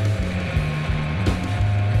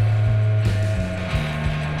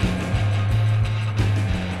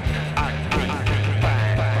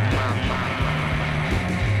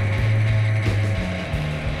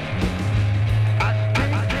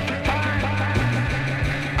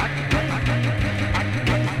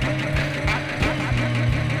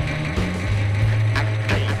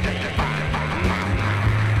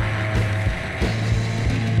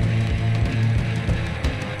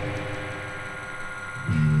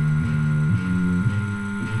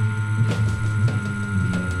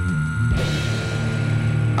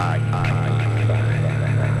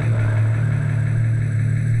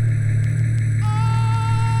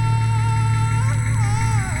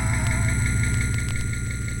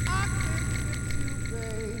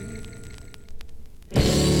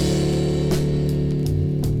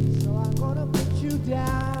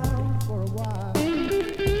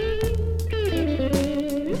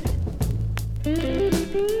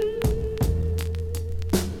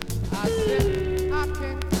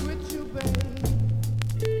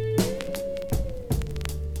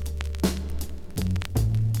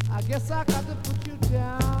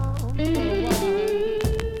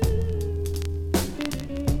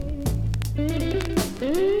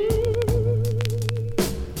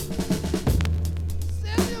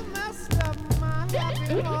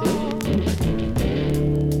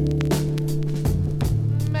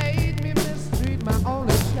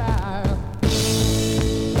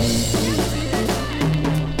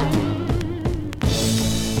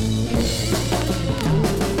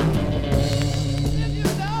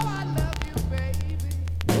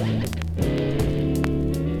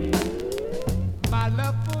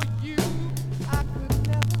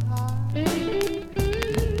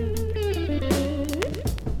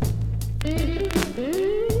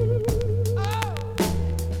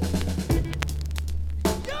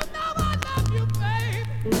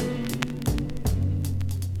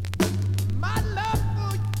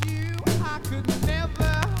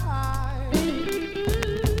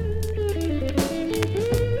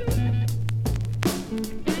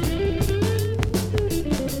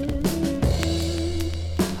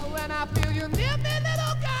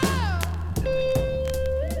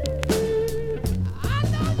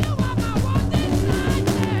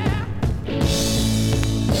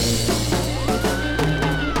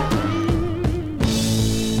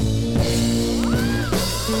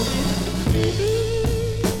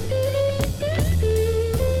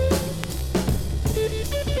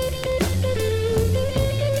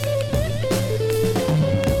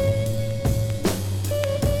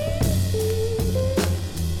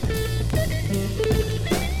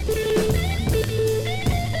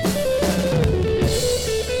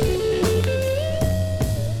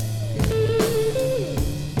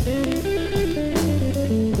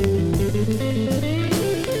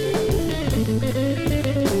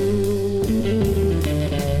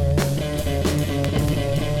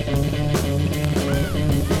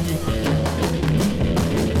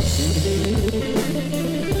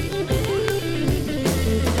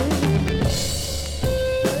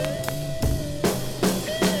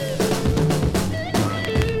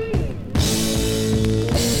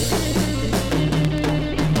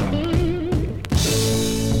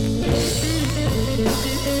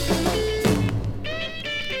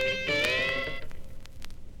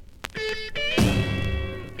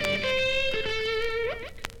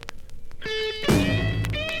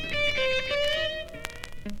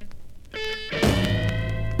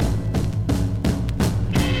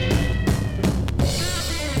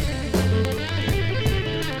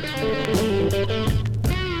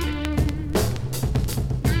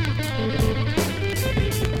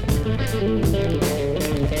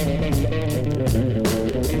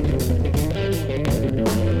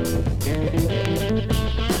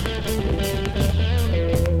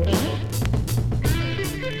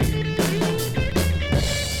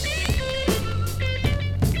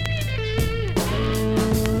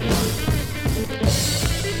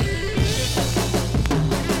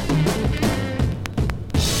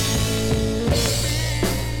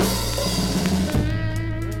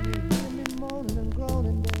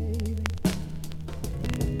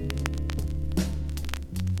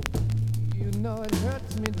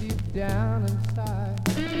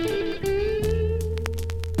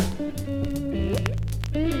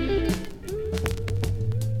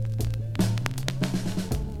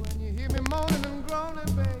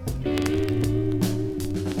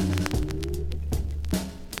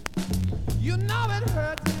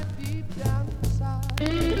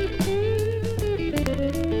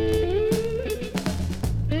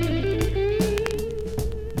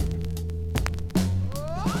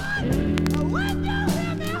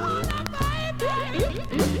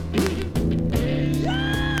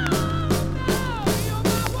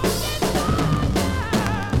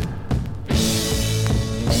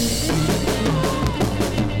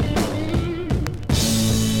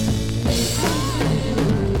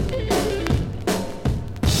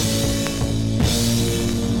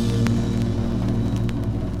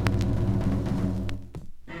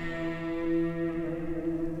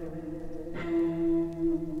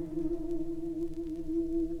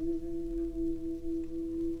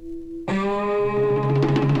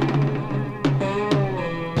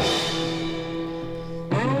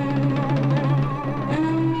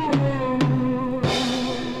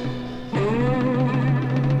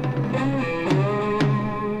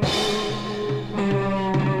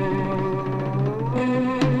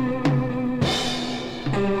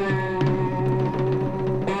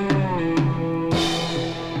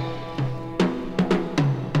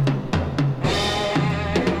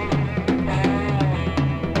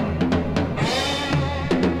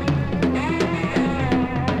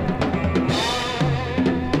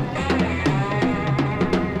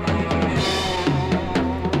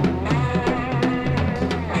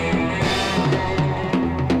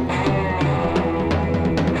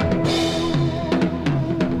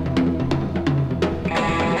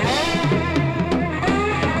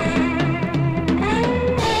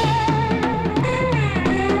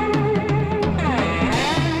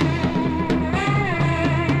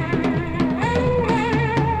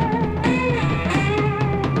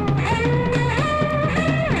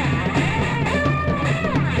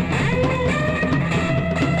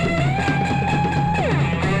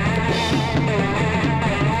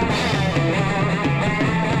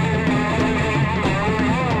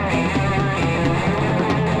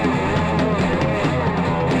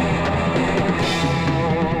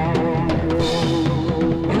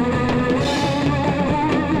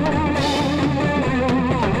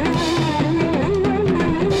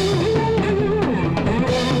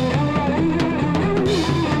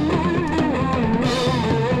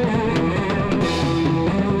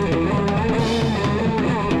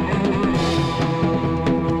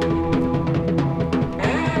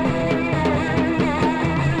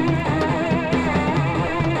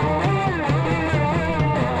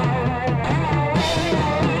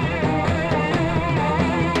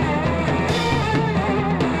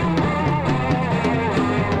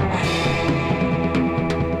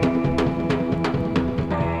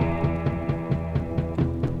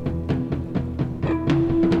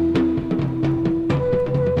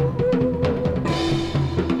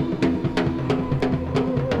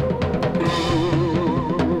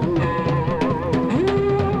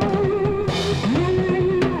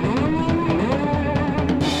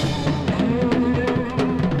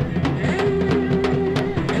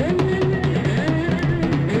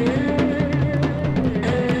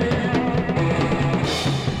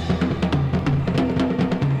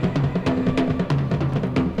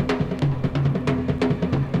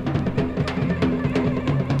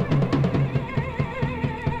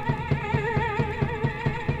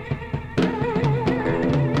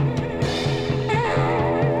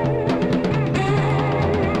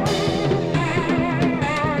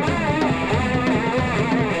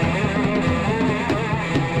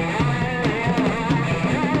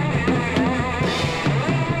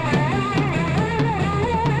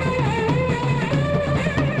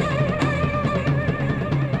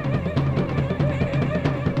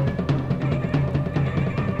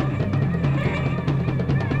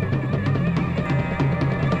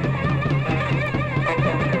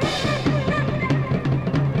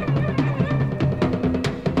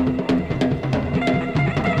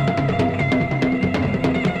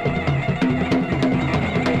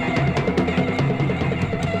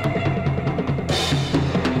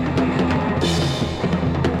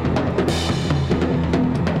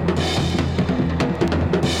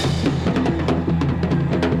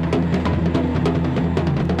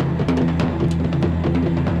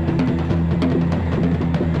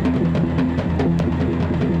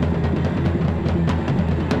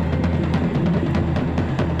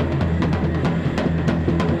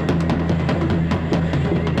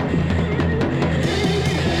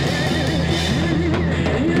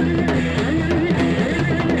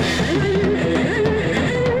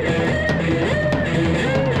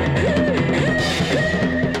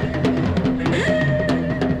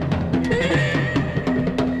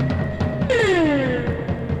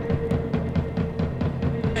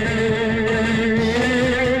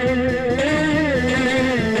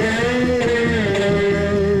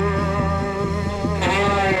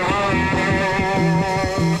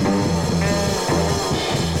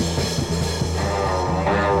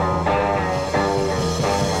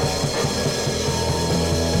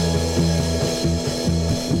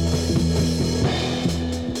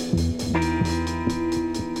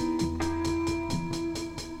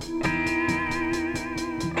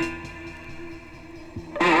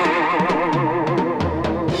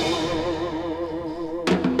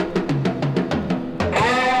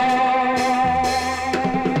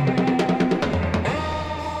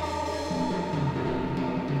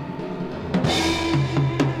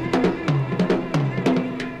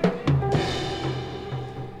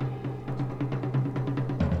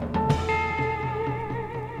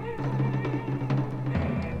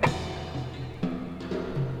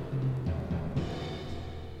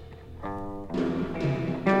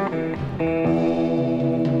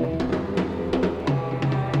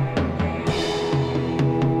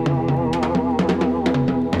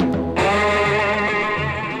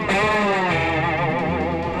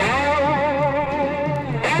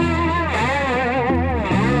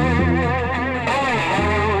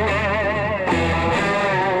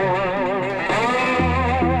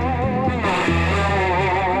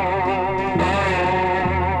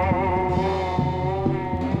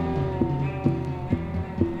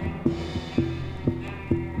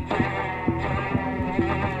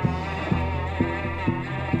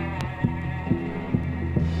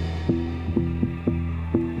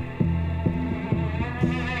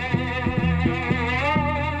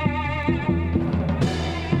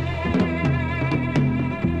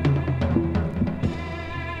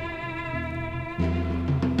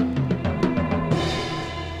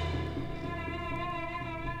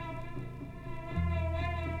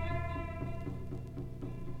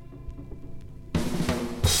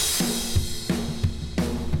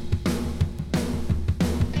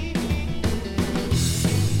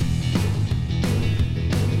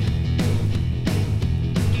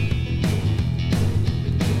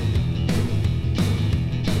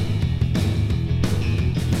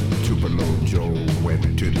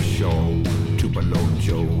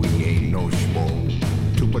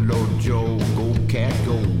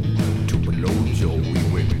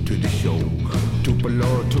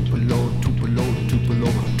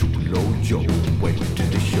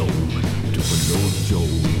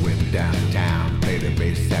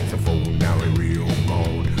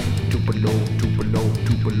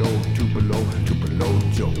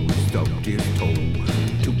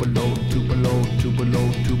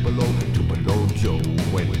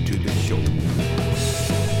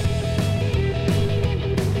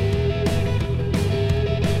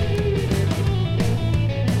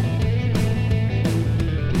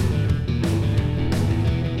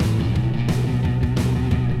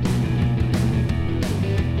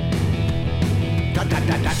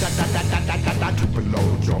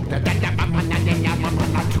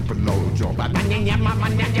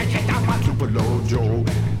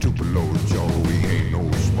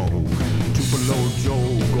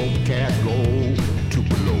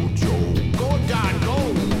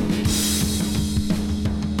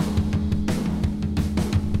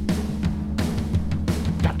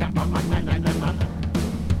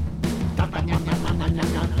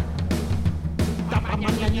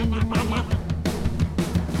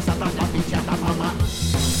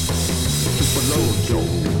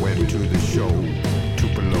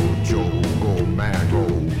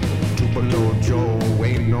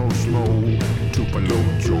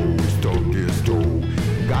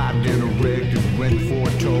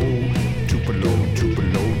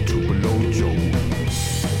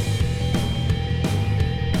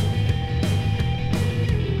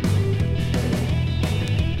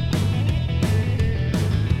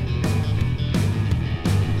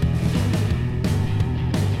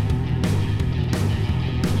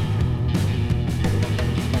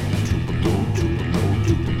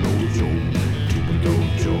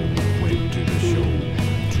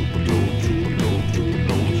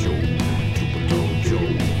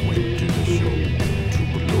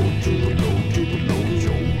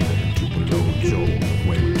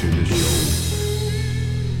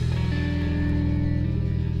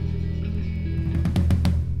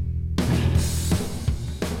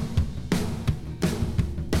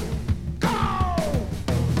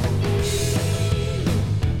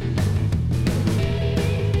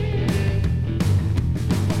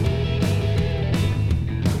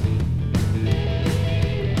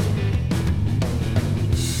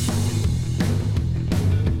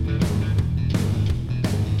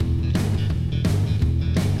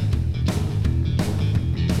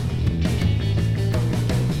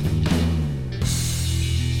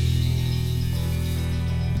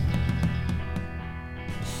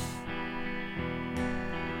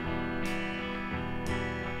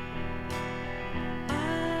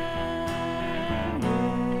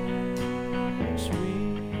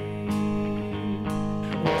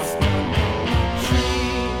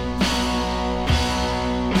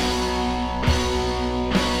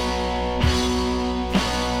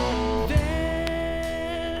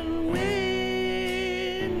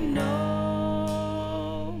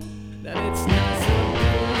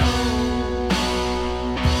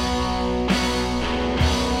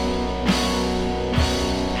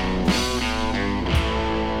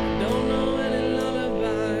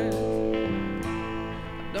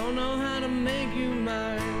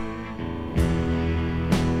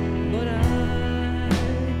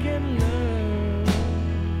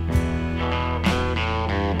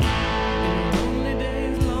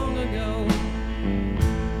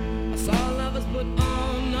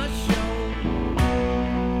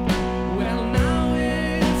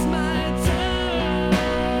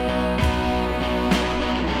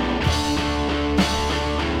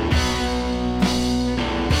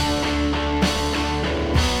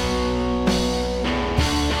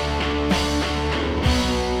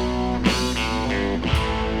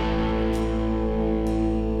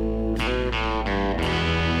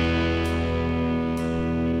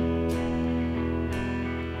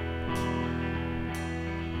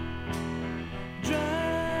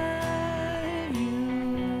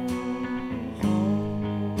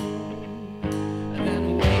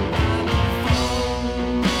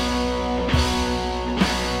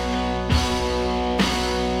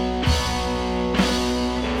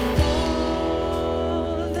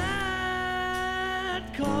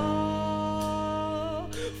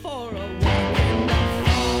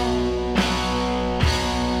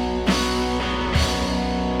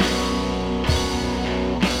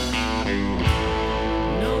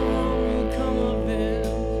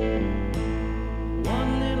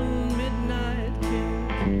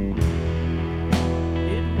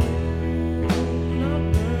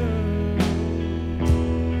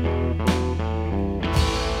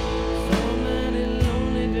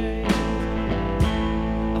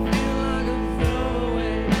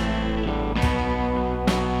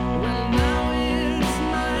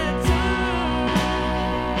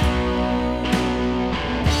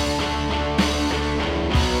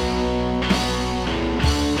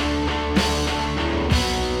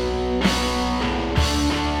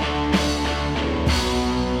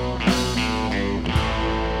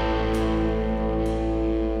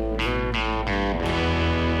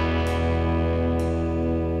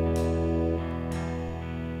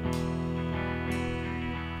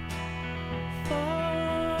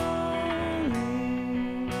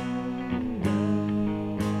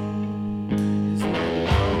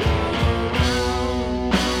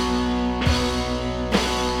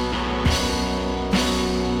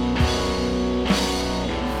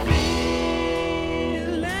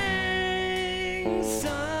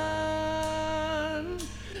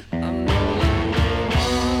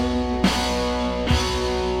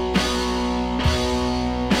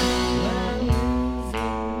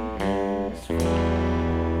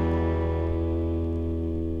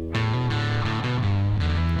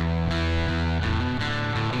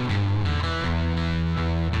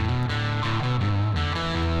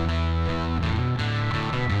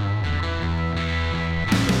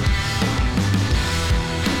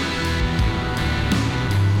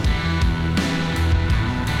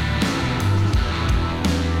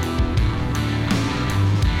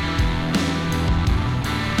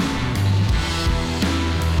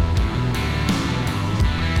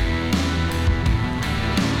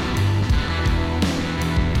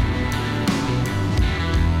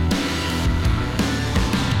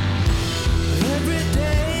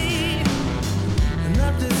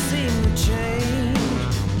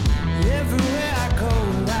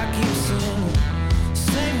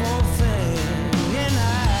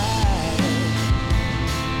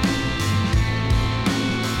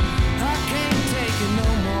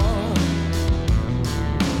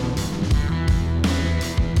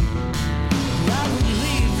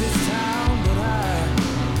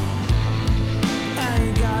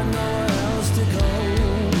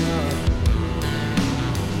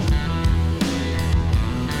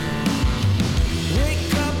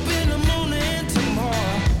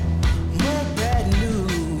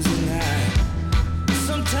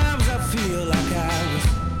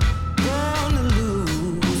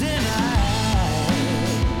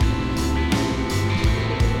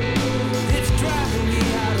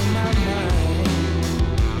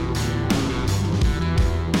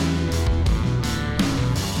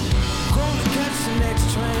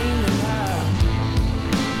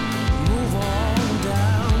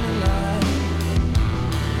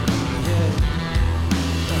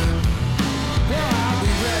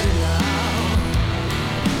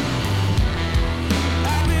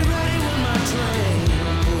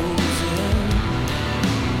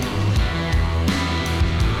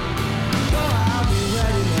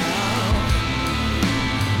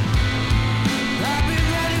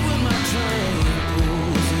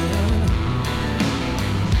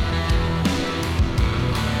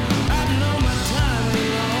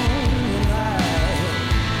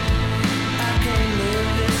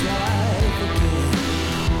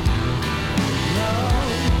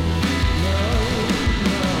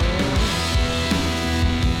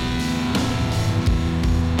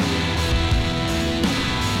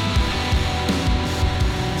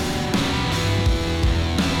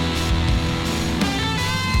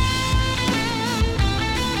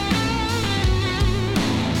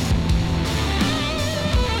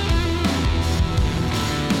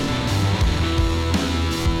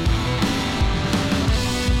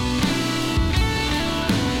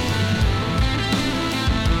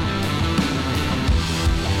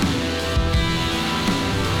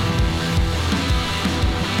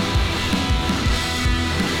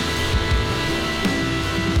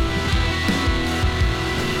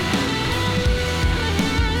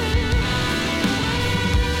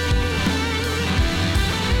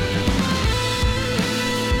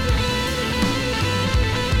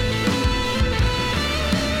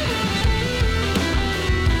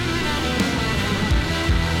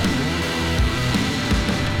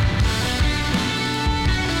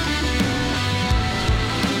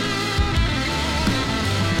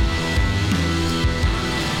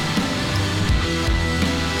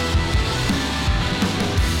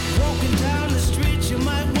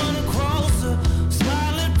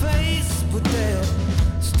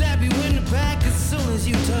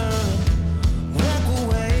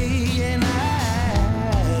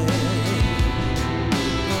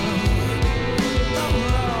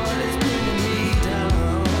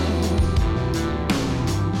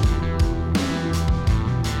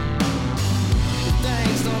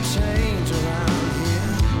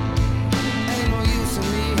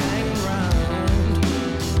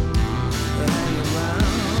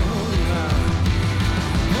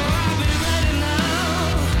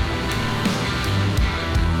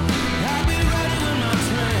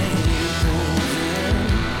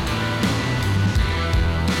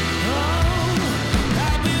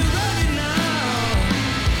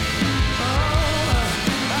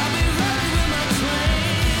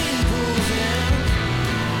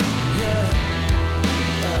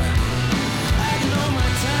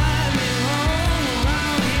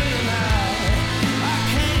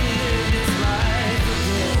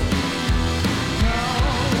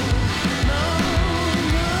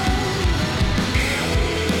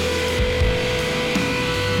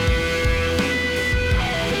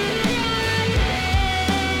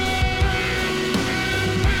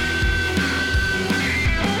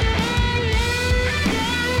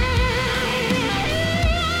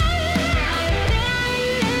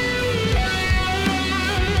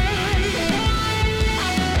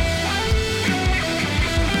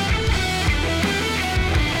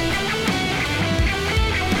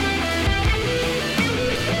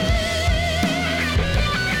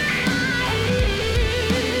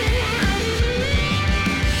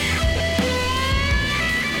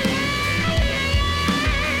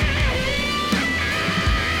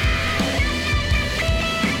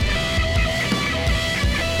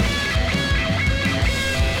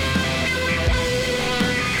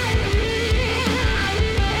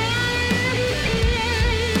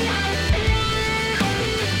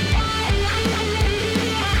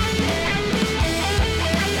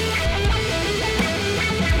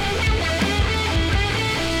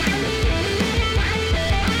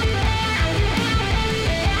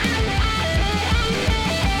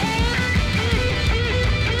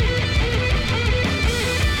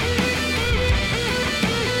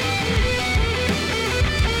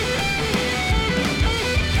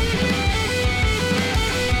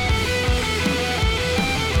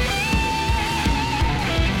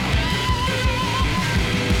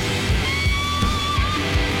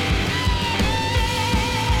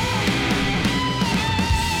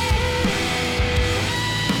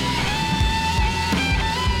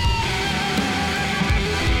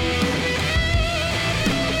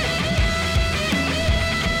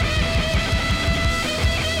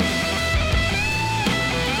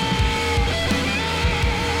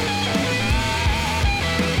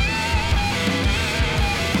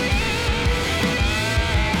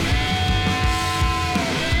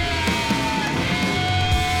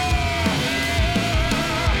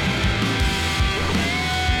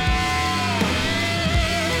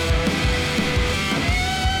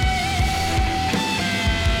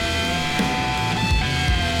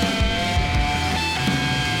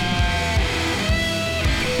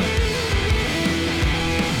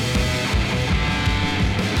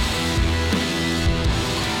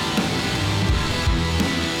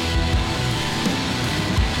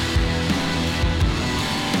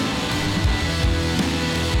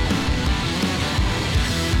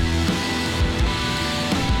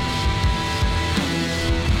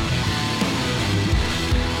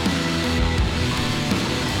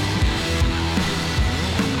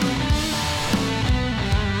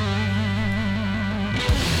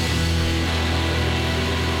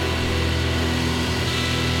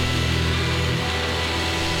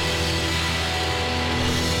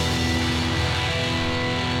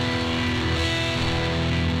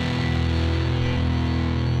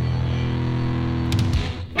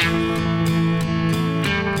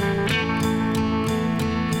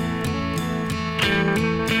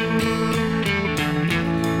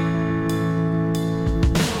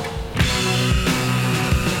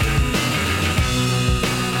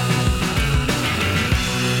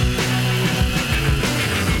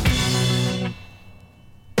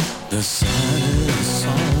 the saddest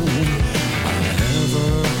song I ever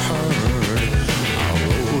heard. I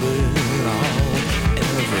wrote it all,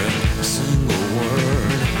 every single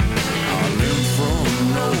word. I lived from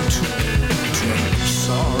note to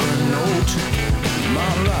sorry note.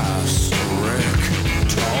 My life's a wreck,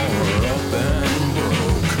 tore up and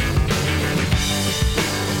broke.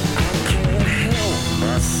 I can't help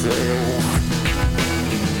myself.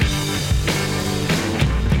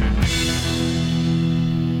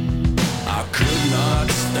 I could not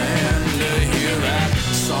stand to hear that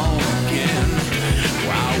song again.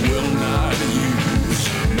 I will not use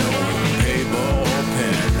no paper or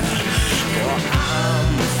pen, for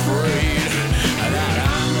I'm afraid that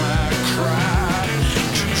I might cry,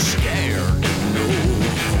 too scared to know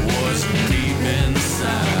what's deep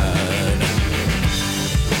inside.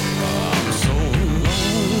 I'm so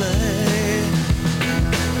lonely.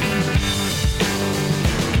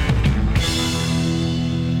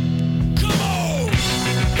 Come on!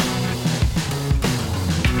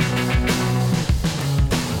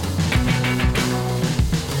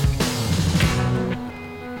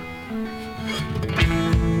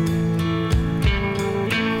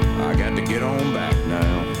 I got to get on back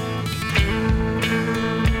now.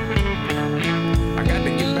 I got to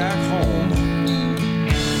get back home.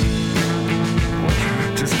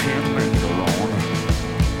 I just can't make it alone.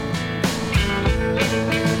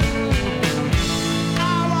 I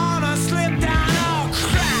wanna slip down a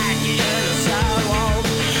crack in the sidewalk.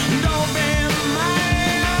 Don't be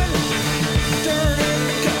mad. Dirty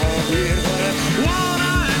concrete with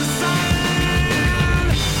water and sand.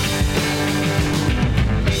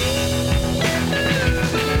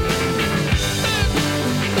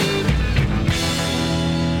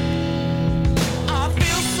 I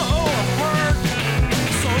feel so hurt,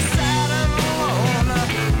 so sad and alone.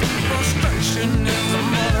 Frustration is a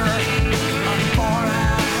mother, I'm born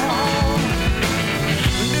at home.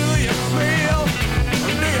 Do you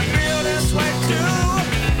feel this way too?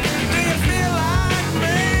 Do you feel like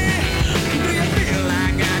me? Do you feel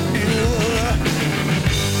like I do?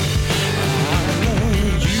 I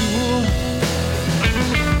love you.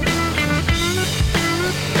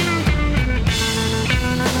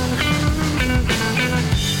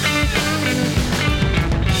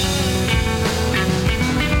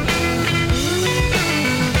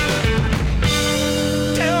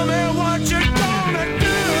 Tell me what you're gonna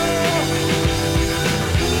do.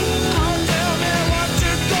 Oh, tell me what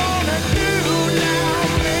you're gonna do now,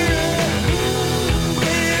 baby.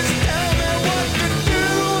 Please tell me what to do.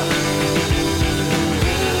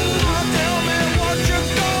 Oh, tell me what you're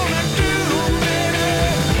gonna do, baby.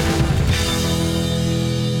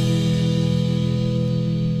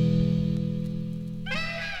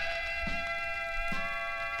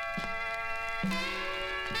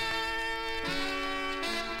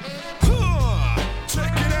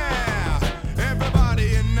 Check it out. Everybody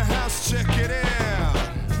in the house, check it out.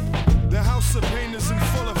 The house of pain is in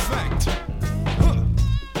full effect.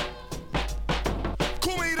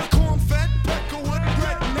 Call me the corn-fed peckerwood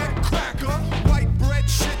redneck cracker. White bread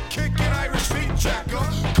shit kicking Irish feet jacker.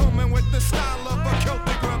 Coming with the style of a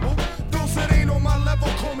Celtic rebel. Those that ain't on my level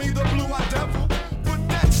call me the blue-eyed devil. But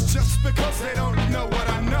that's just because they don't know what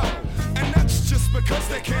I know. And that's just because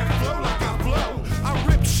they can't flow like I flow. I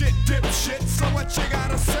rip shit, dip shit, so what you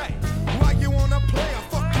gotta say? Why you wanna play? I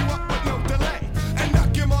fuck you up with no delay. And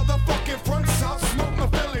knock your motherfucking fronts out. Smoke my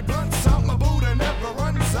Philly blunts out. My Buddha never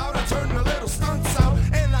runs out. I turn the little stunts out.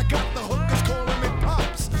 And I got the hookers calling me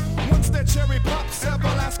pops. Once that cherry pops,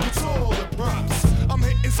 Everlasting's all the props. I'm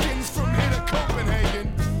hitting skins from here to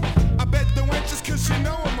Copenhagen. I bet the wenches cause you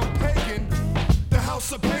know I'm a pagan. The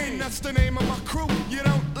House of Pain, that's the name of my crew. You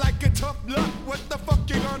don't like it, tough luck, what the fuck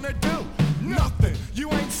you gonna do? Nothing, you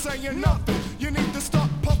ain't saying nothing. You need to start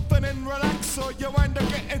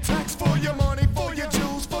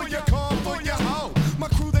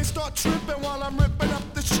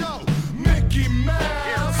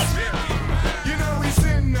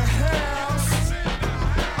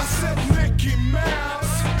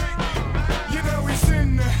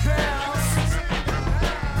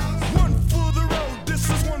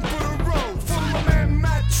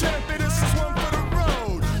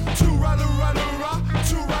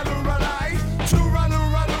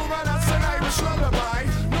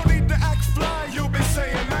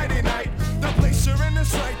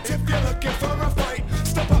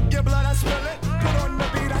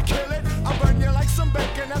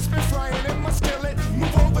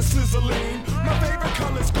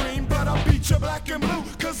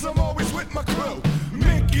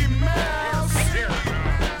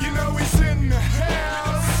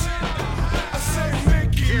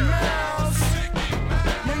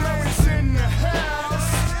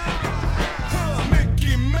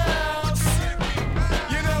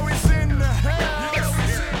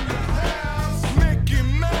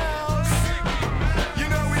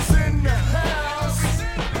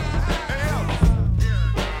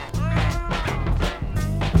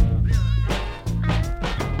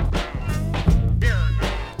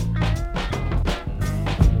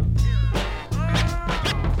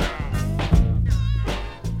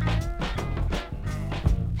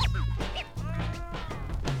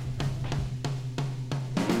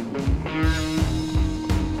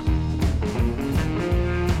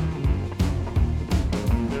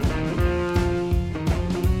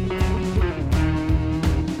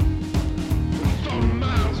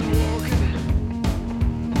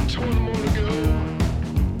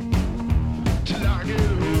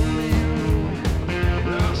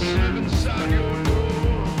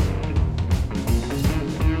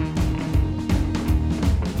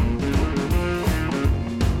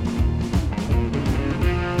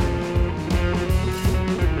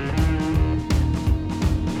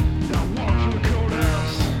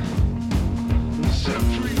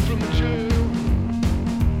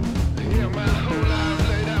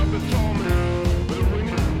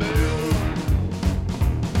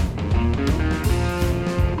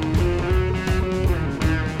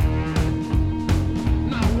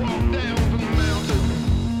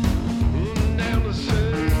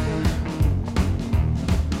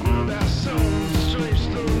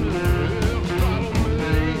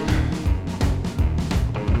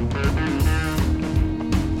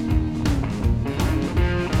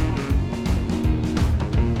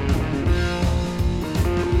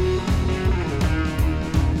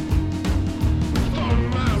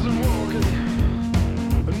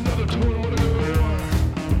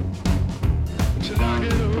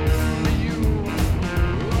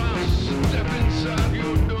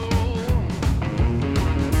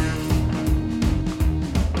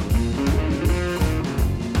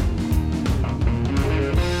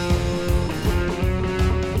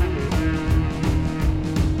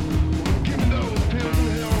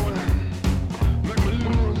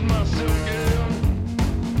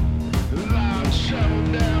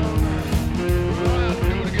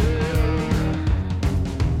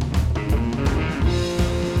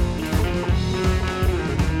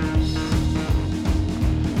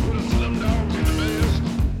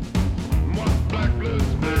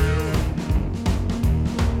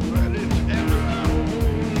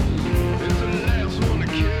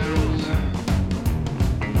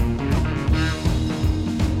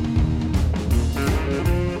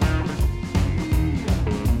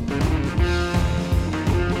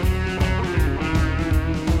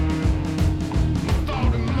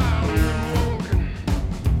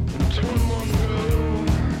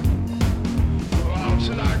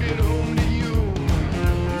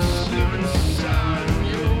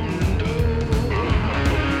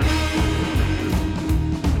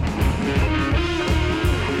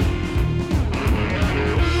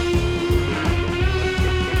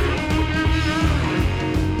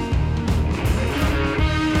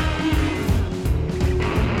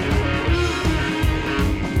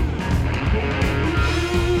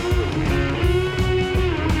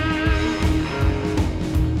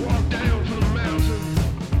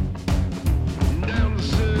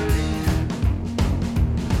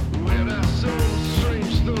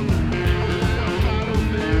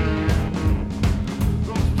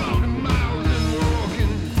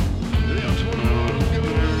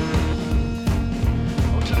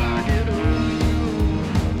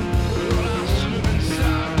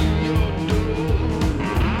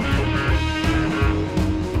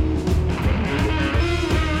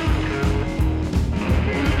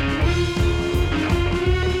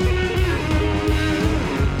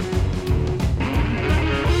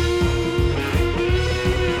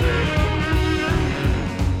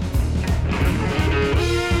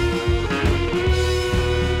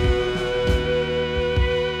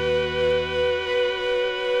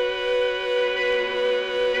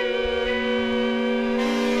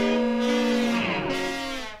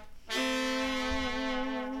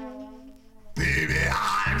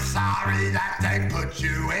sorry that they put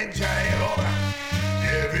you in jail.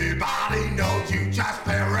 Everybody knows you just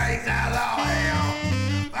been raised out of hell.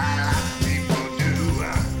 But lots of people do.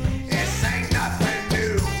 It ain't nothing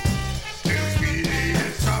new. Still, sweetie,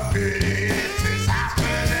 it's a pity this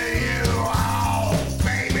happened to you. Oh,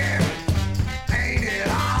 baby, ain't it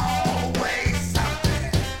always something?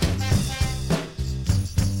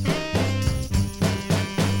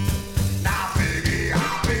 Now, baby,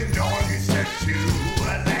 I've been knowing you since you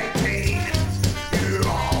was 18. You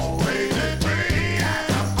always as pretty as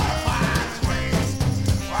a butterfly's wings.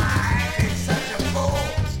 Why ain't such a fool?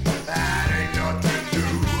 That ain't nothing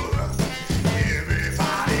new.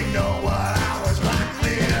 Everybody know what I was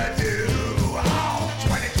likely to do. Oh,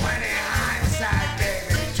 2020 hindsight,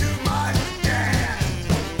 baby, too much, yeah.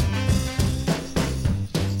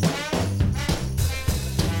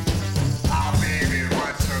 Oh, baby,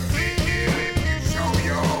 what's a big deal if you show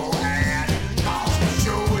your hand? 'Cause you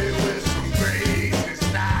show it with some grace and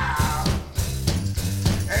style.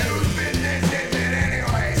 And whose business is it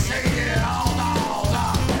anyway? Say it all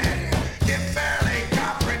up and get fairly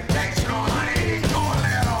confrontational, honey. Go a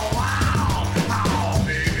little wild. Oh,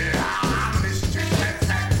 baby, how I missed you since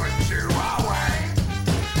I put you away.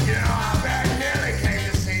 You know, I very nearly came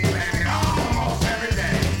to see you, baby, almost every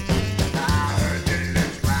day. I heard that you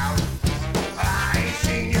looked proud, but I ain't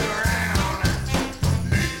seen you around.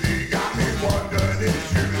 Lately got me wondering if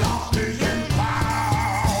you lost, is you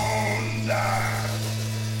found.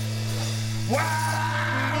 Well,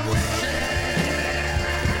 I'm wishing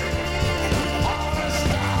on a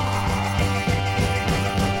star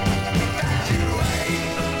that you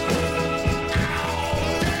ain't out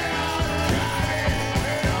there driving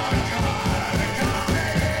in a car to come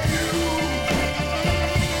at you.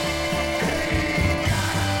 Ain't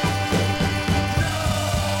got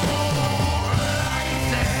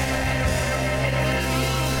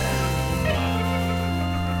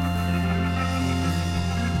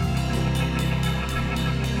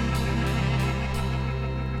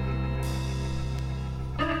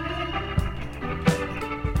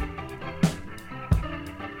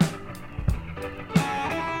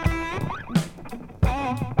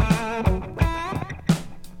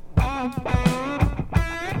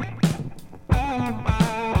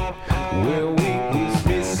Well, we was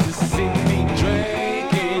Mississippi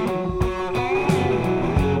drinking.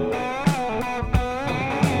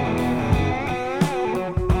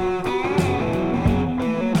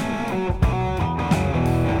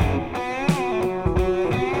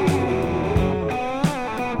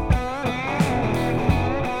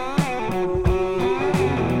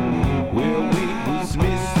 Well, we was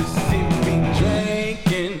Mississippi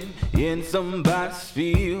drinking in somebody's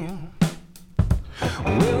field.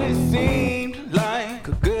 Well, it seemed like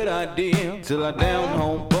a good idea till our down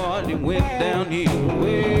home party went downhill.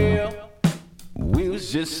 Well, we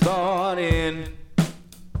was just starting.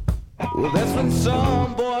 Well, that's when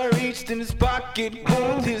some boy reached in his pocket,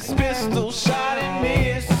 pulled his pistol, shot in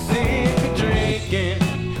Mississippi drinking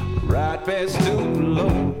right past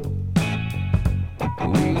Tupelo.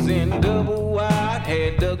 We was in double wide,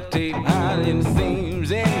 had duct tape hiding the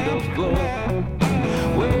seams in the floor.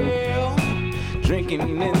 Well,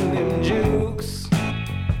 drinking in them jukes.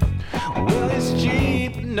 Well, it's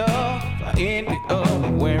cheap enough. I ended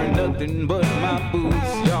up wearing nothing but my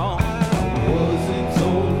boots, y'all. I wasn't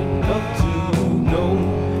old enough to know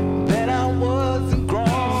that I wasn't grown.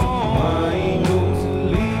 So I ain't going to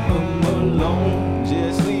leave them alone.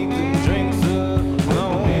 Just leave the drinks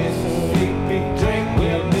alone. Mississippi drink,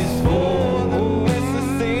 well, this for the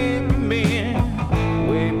Mississippi men.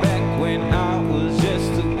 Way back when I was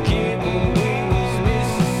just a kid, we was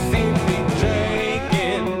Mississippi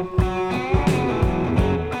drinking.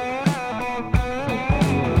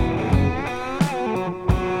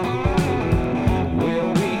 Well,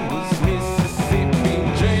 we was Mississippi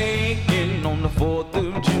drinking on the 4th of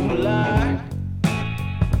July.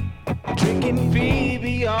 Drinking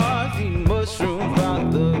PBR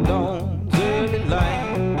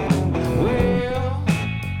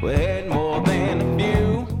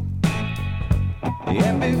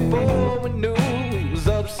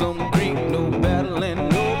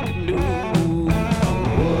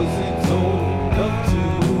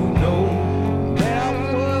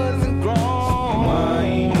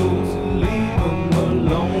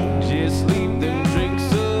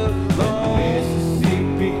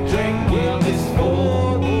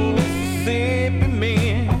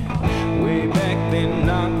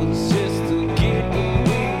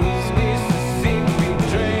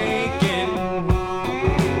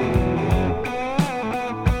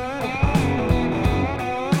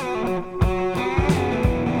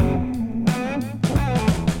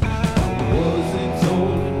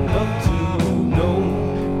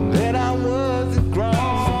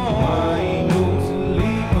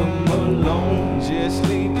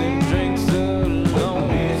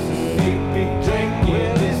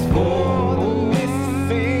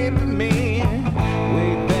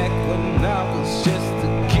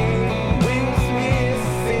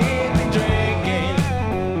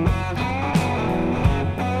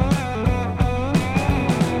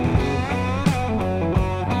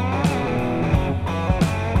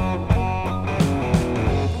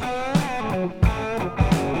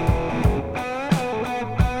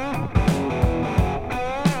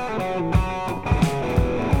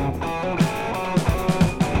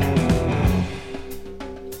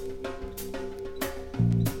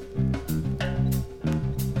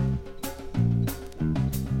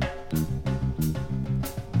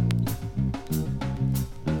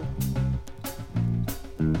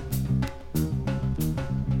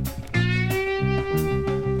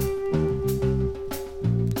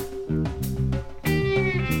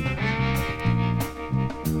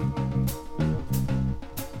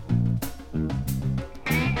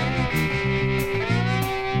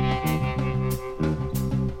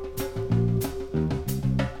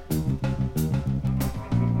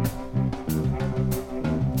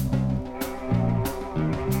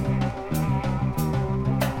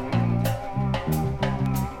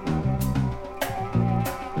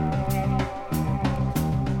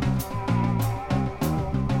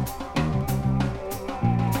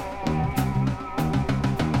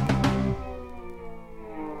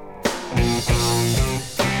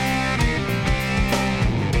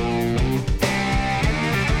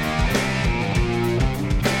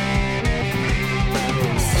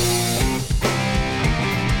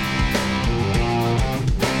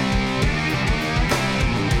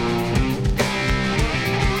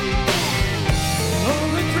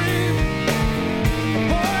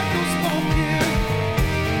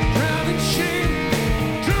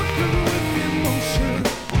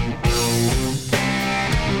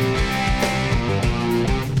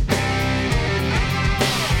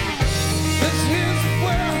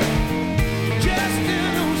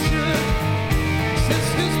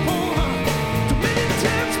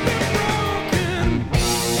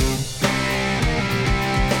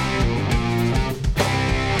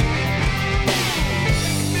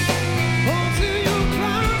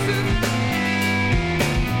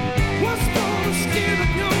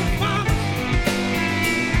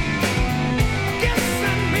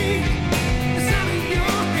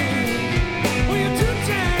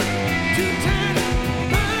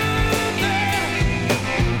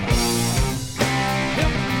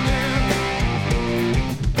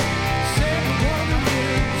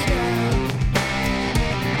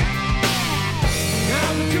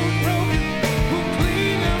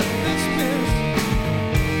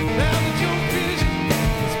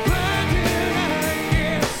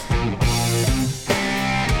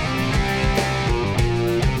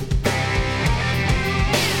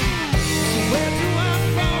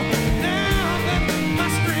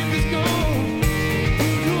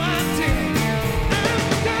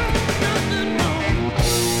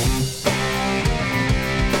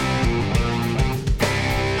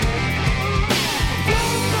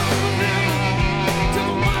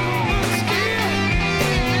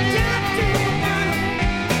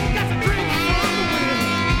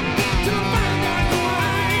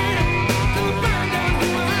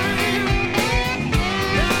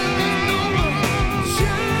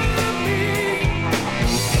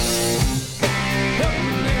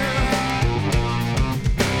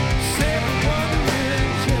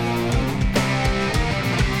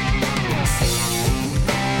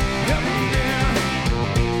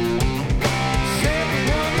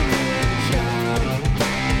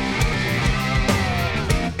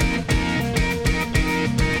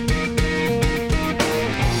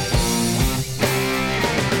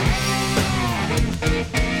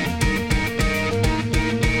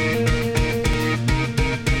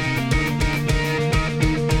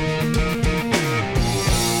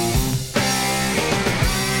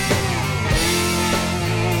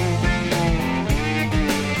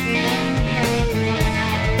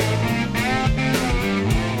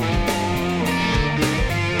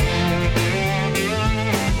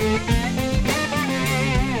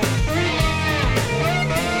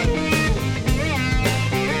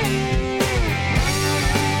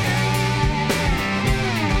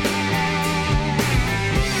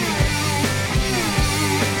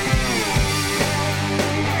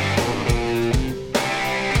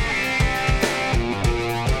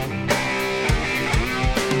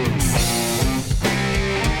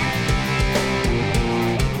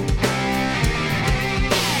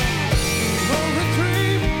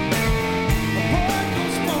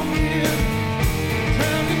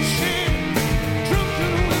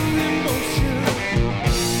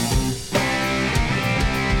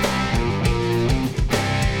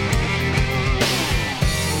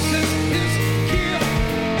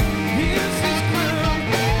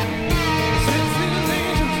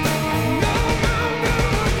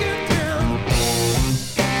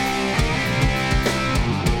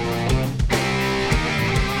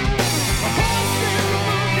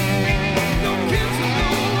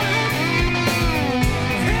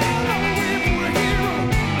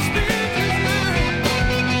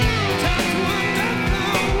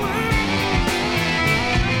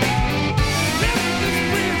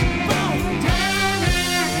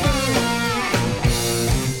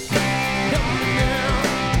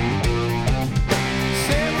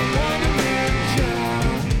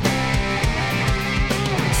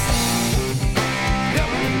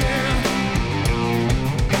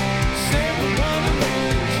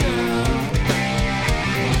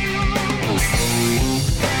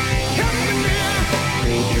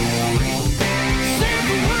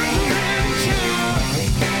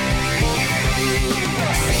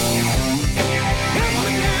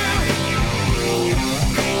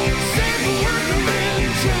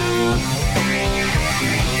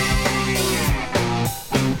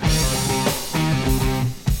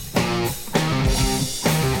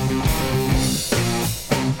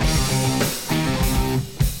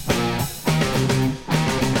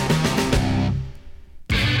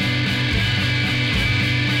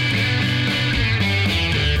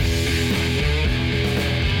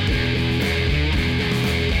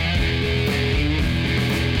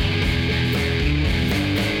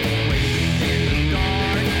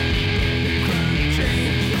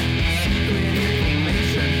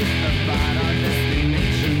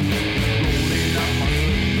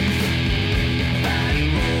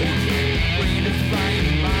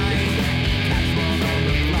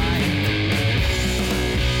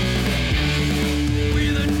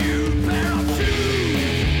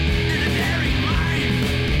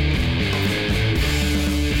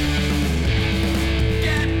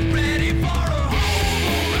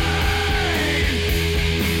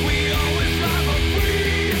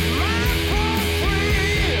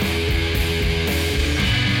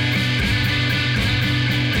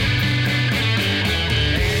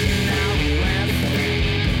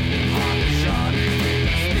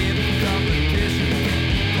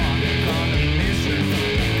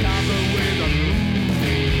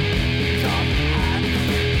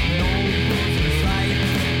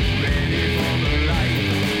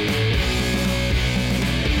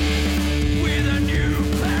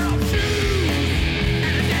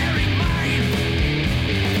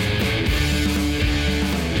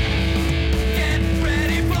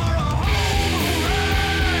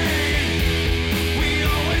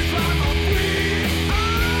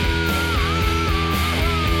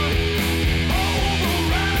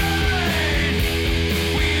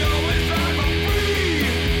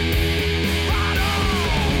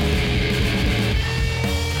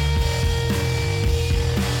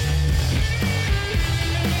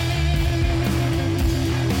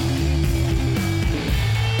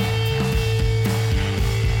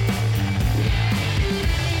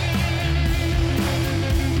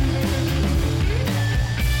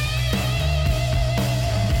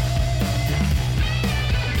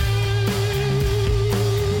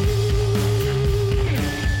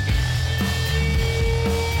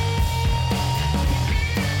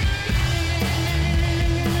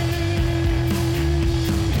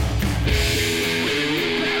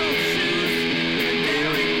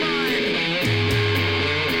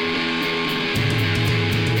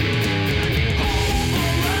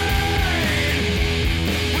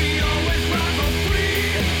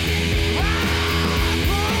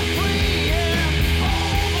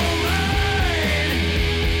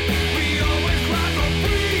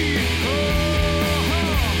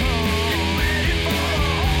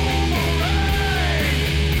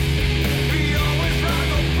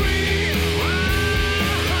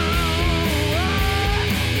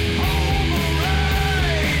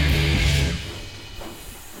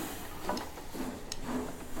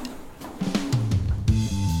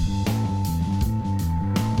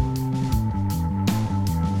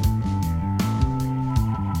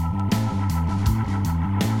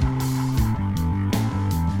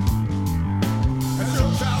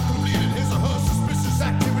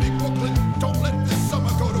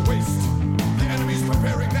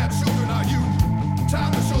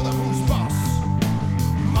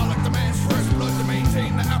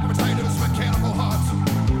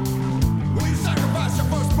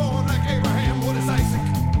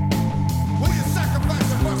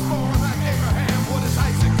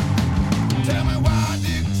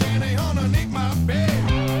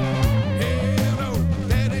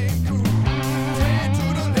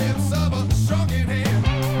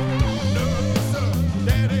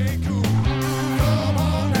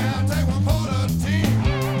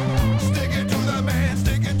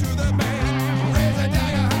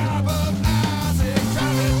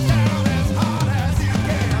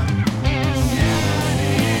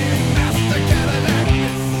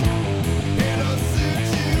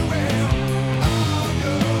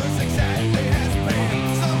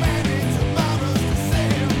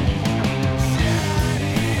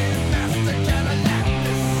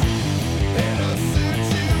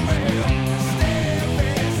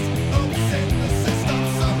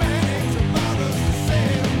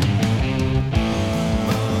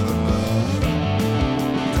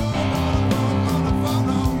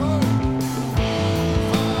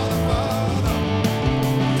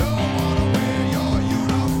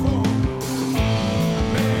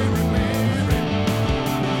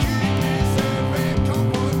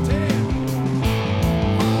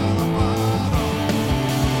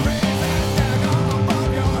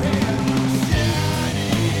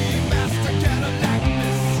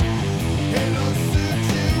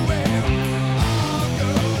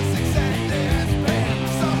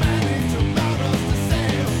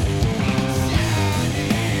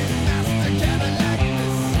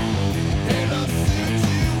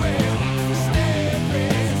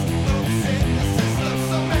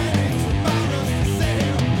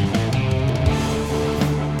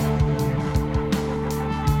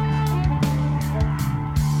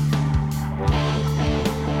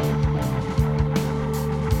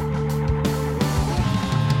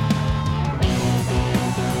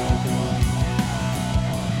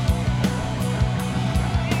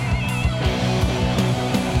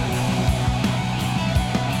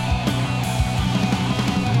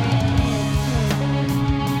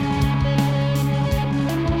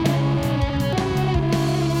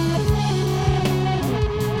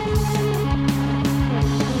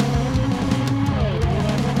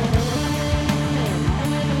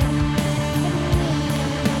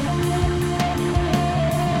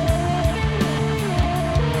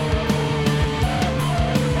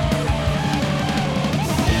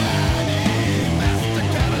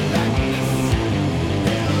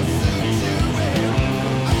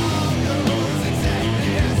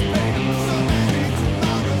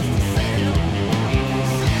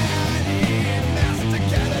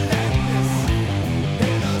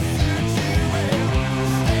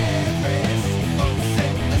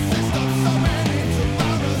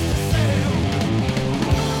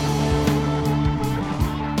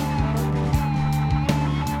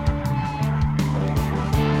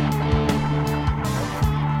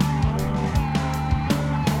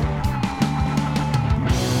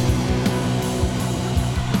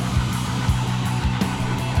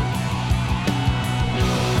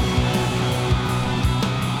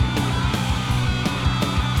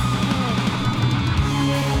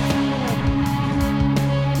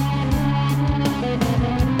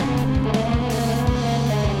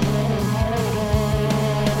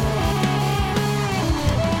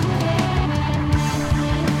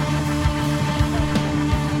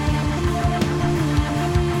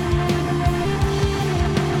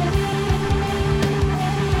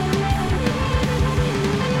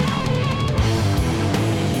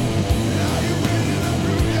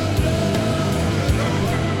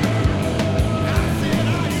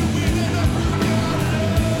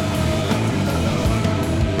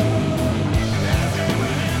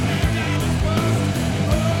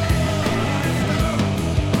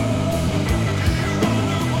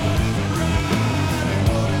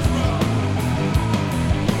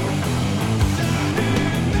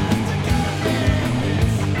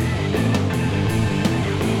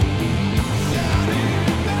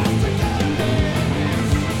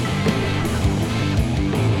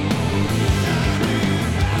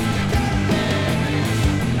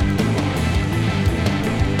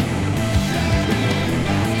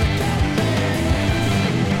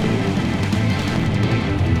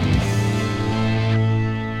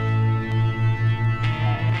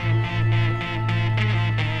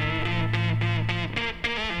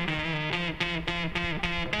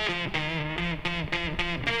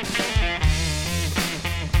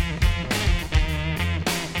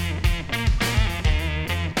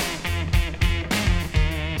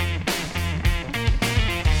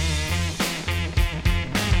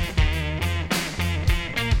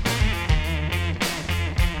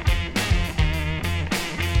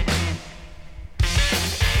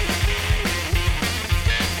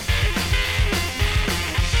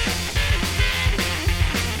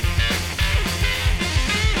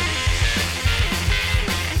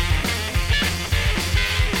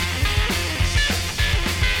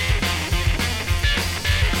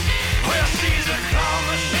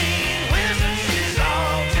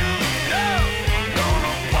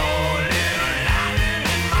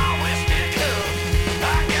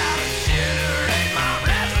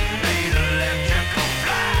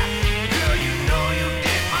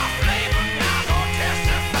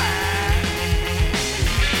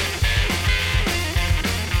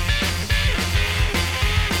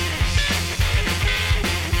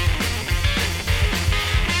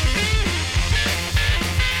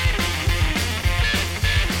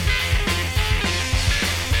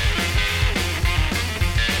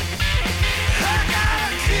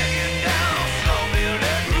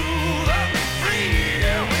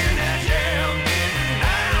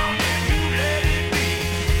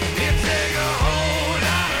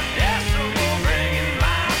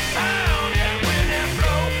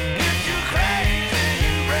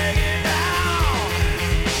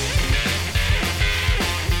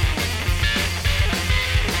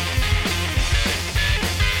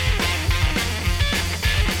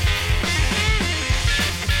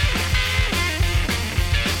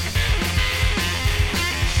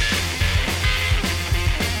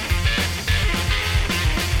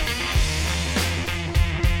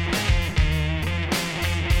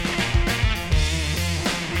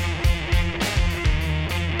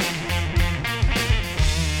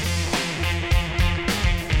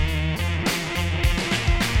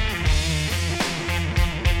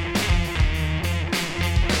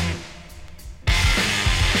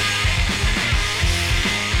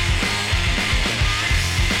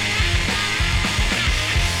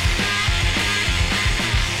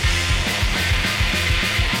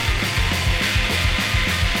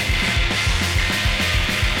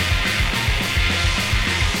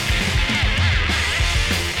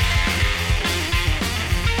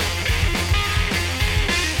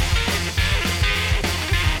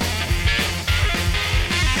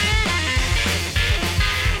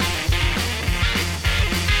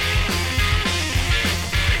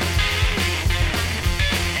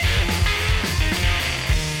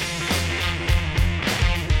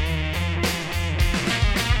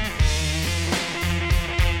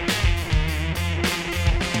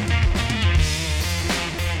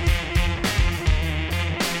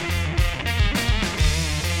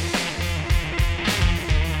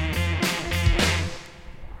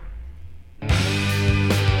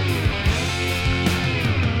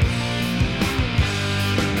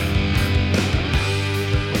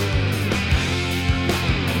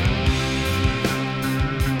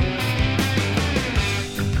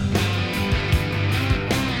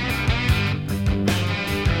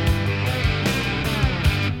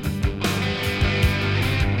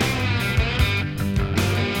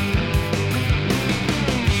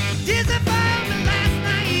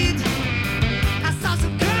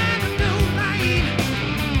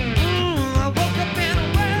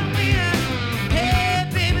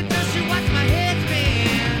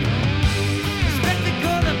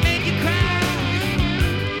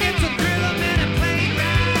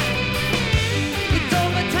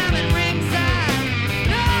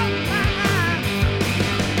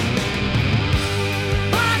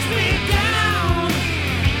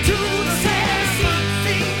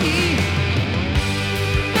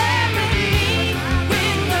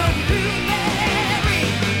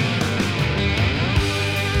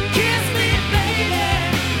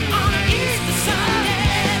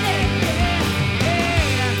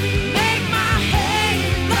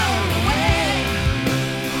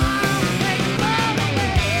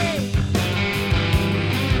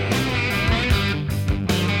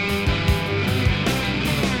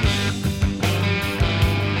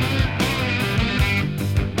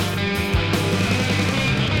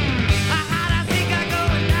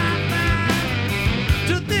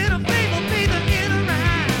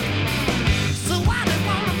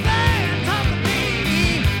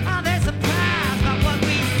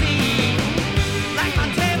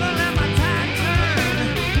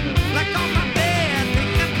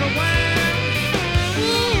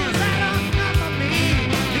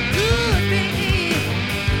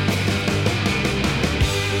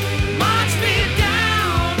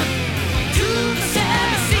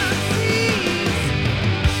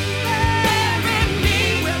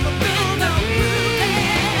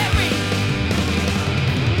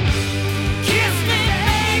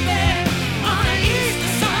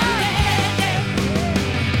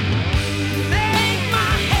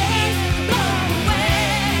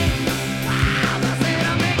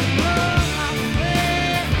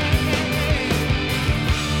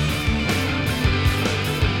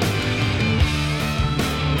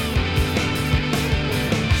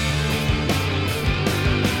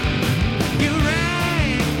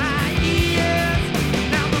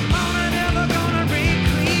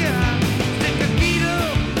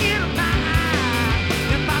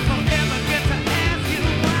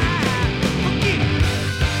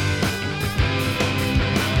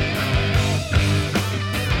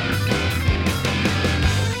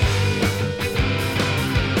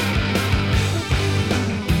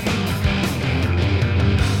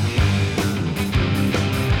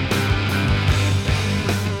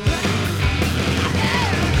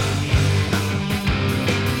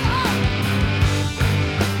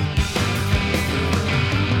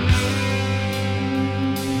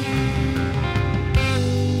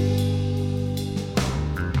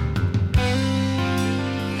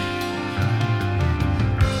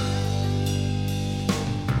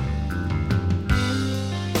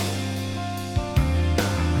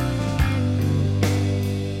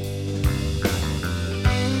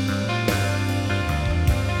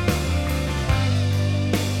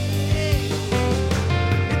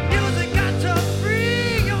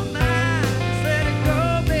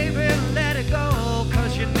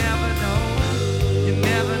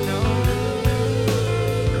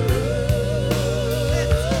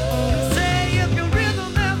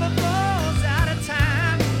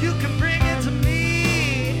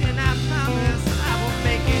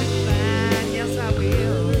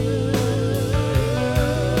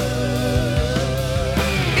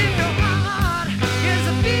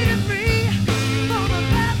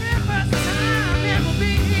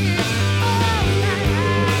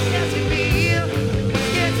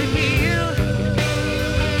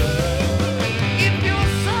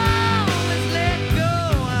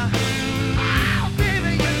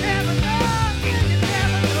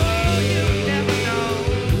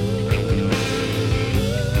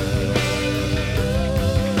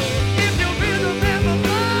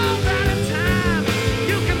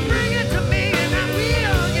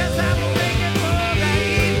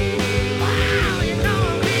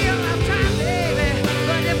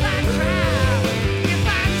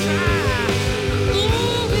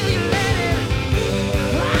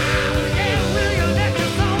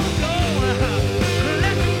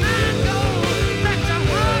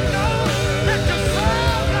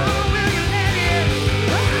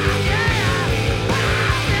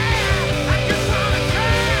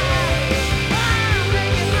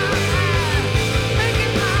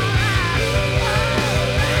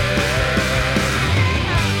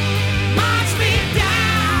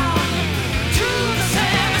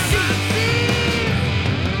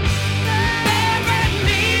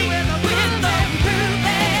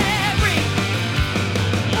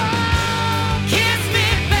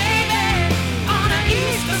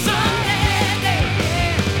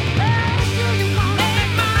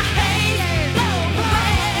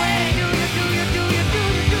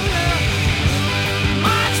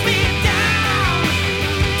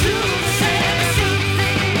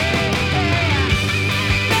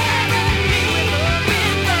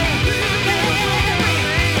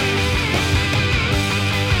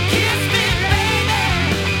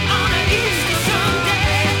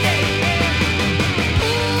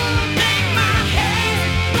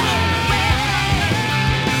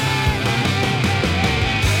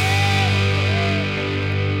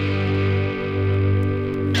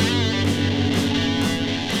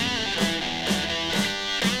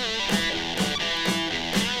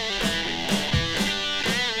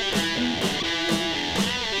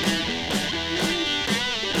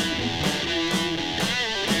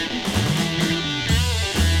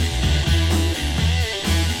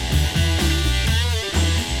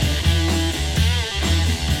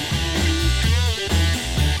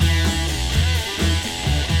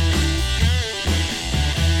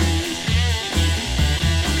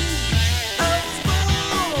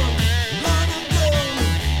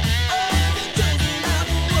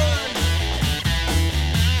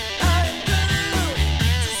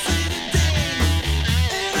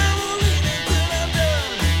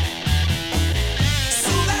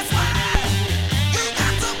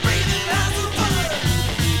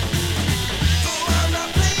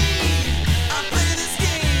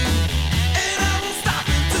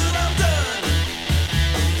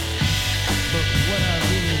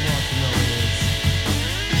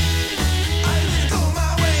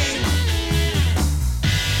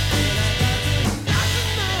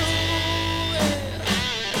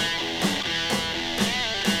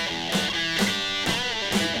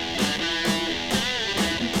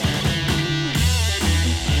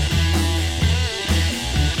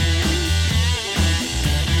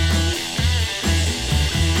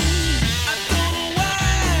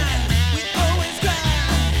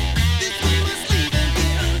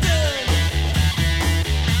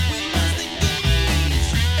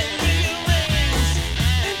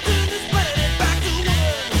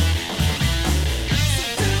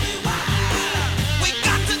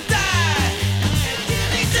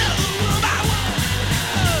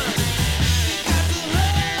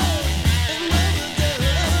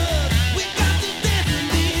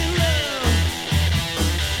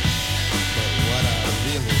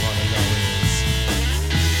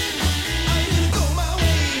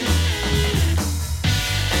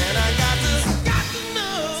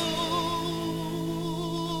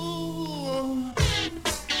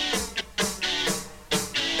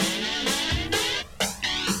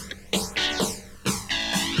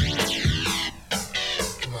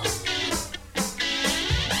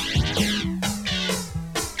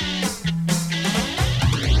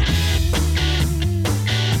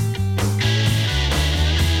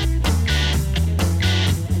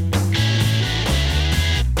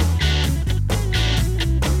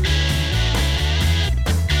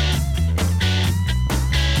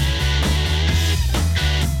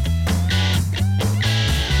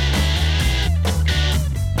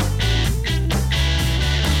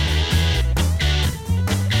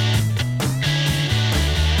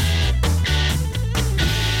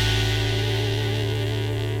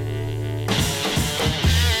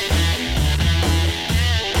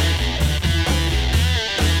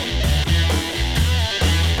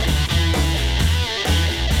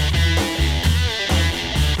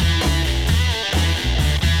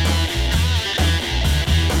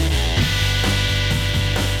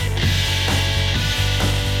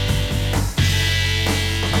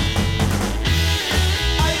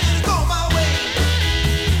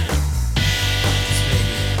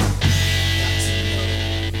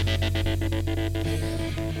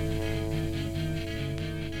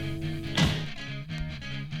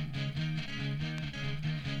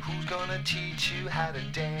gonna teach you how to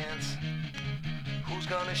dance? Who's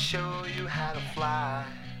gonna show you how to fly?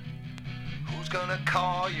 Who's gonna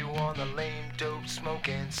call you on the lame dope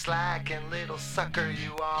smoking slacking little sucker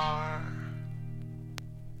you are?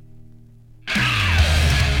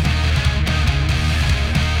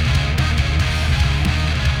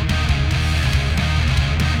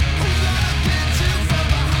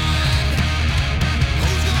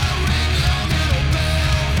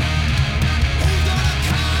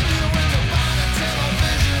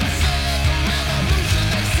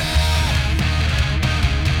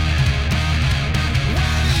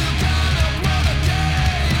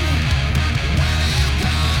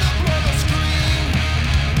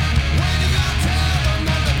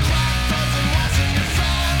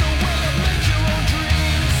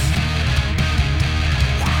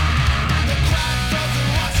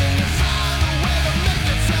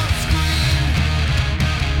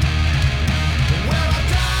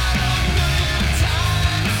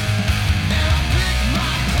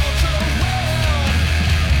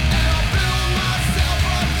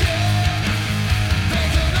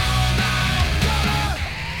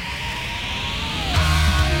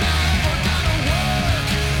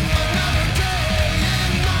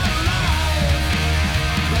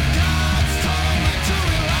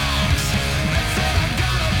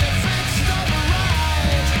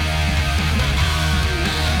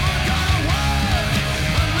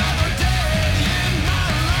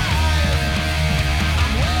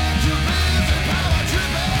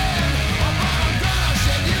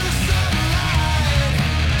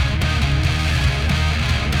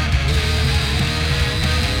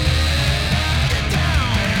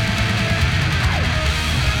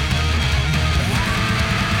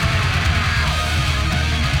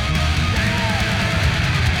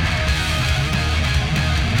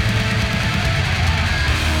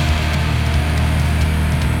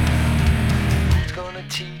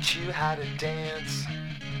 How to dance?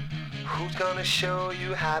 Who's gonna show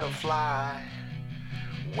you how to fly?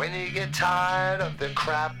 When you get tired of the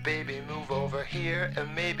crap, baby, move over here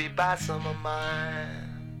and maybe buy some of mine.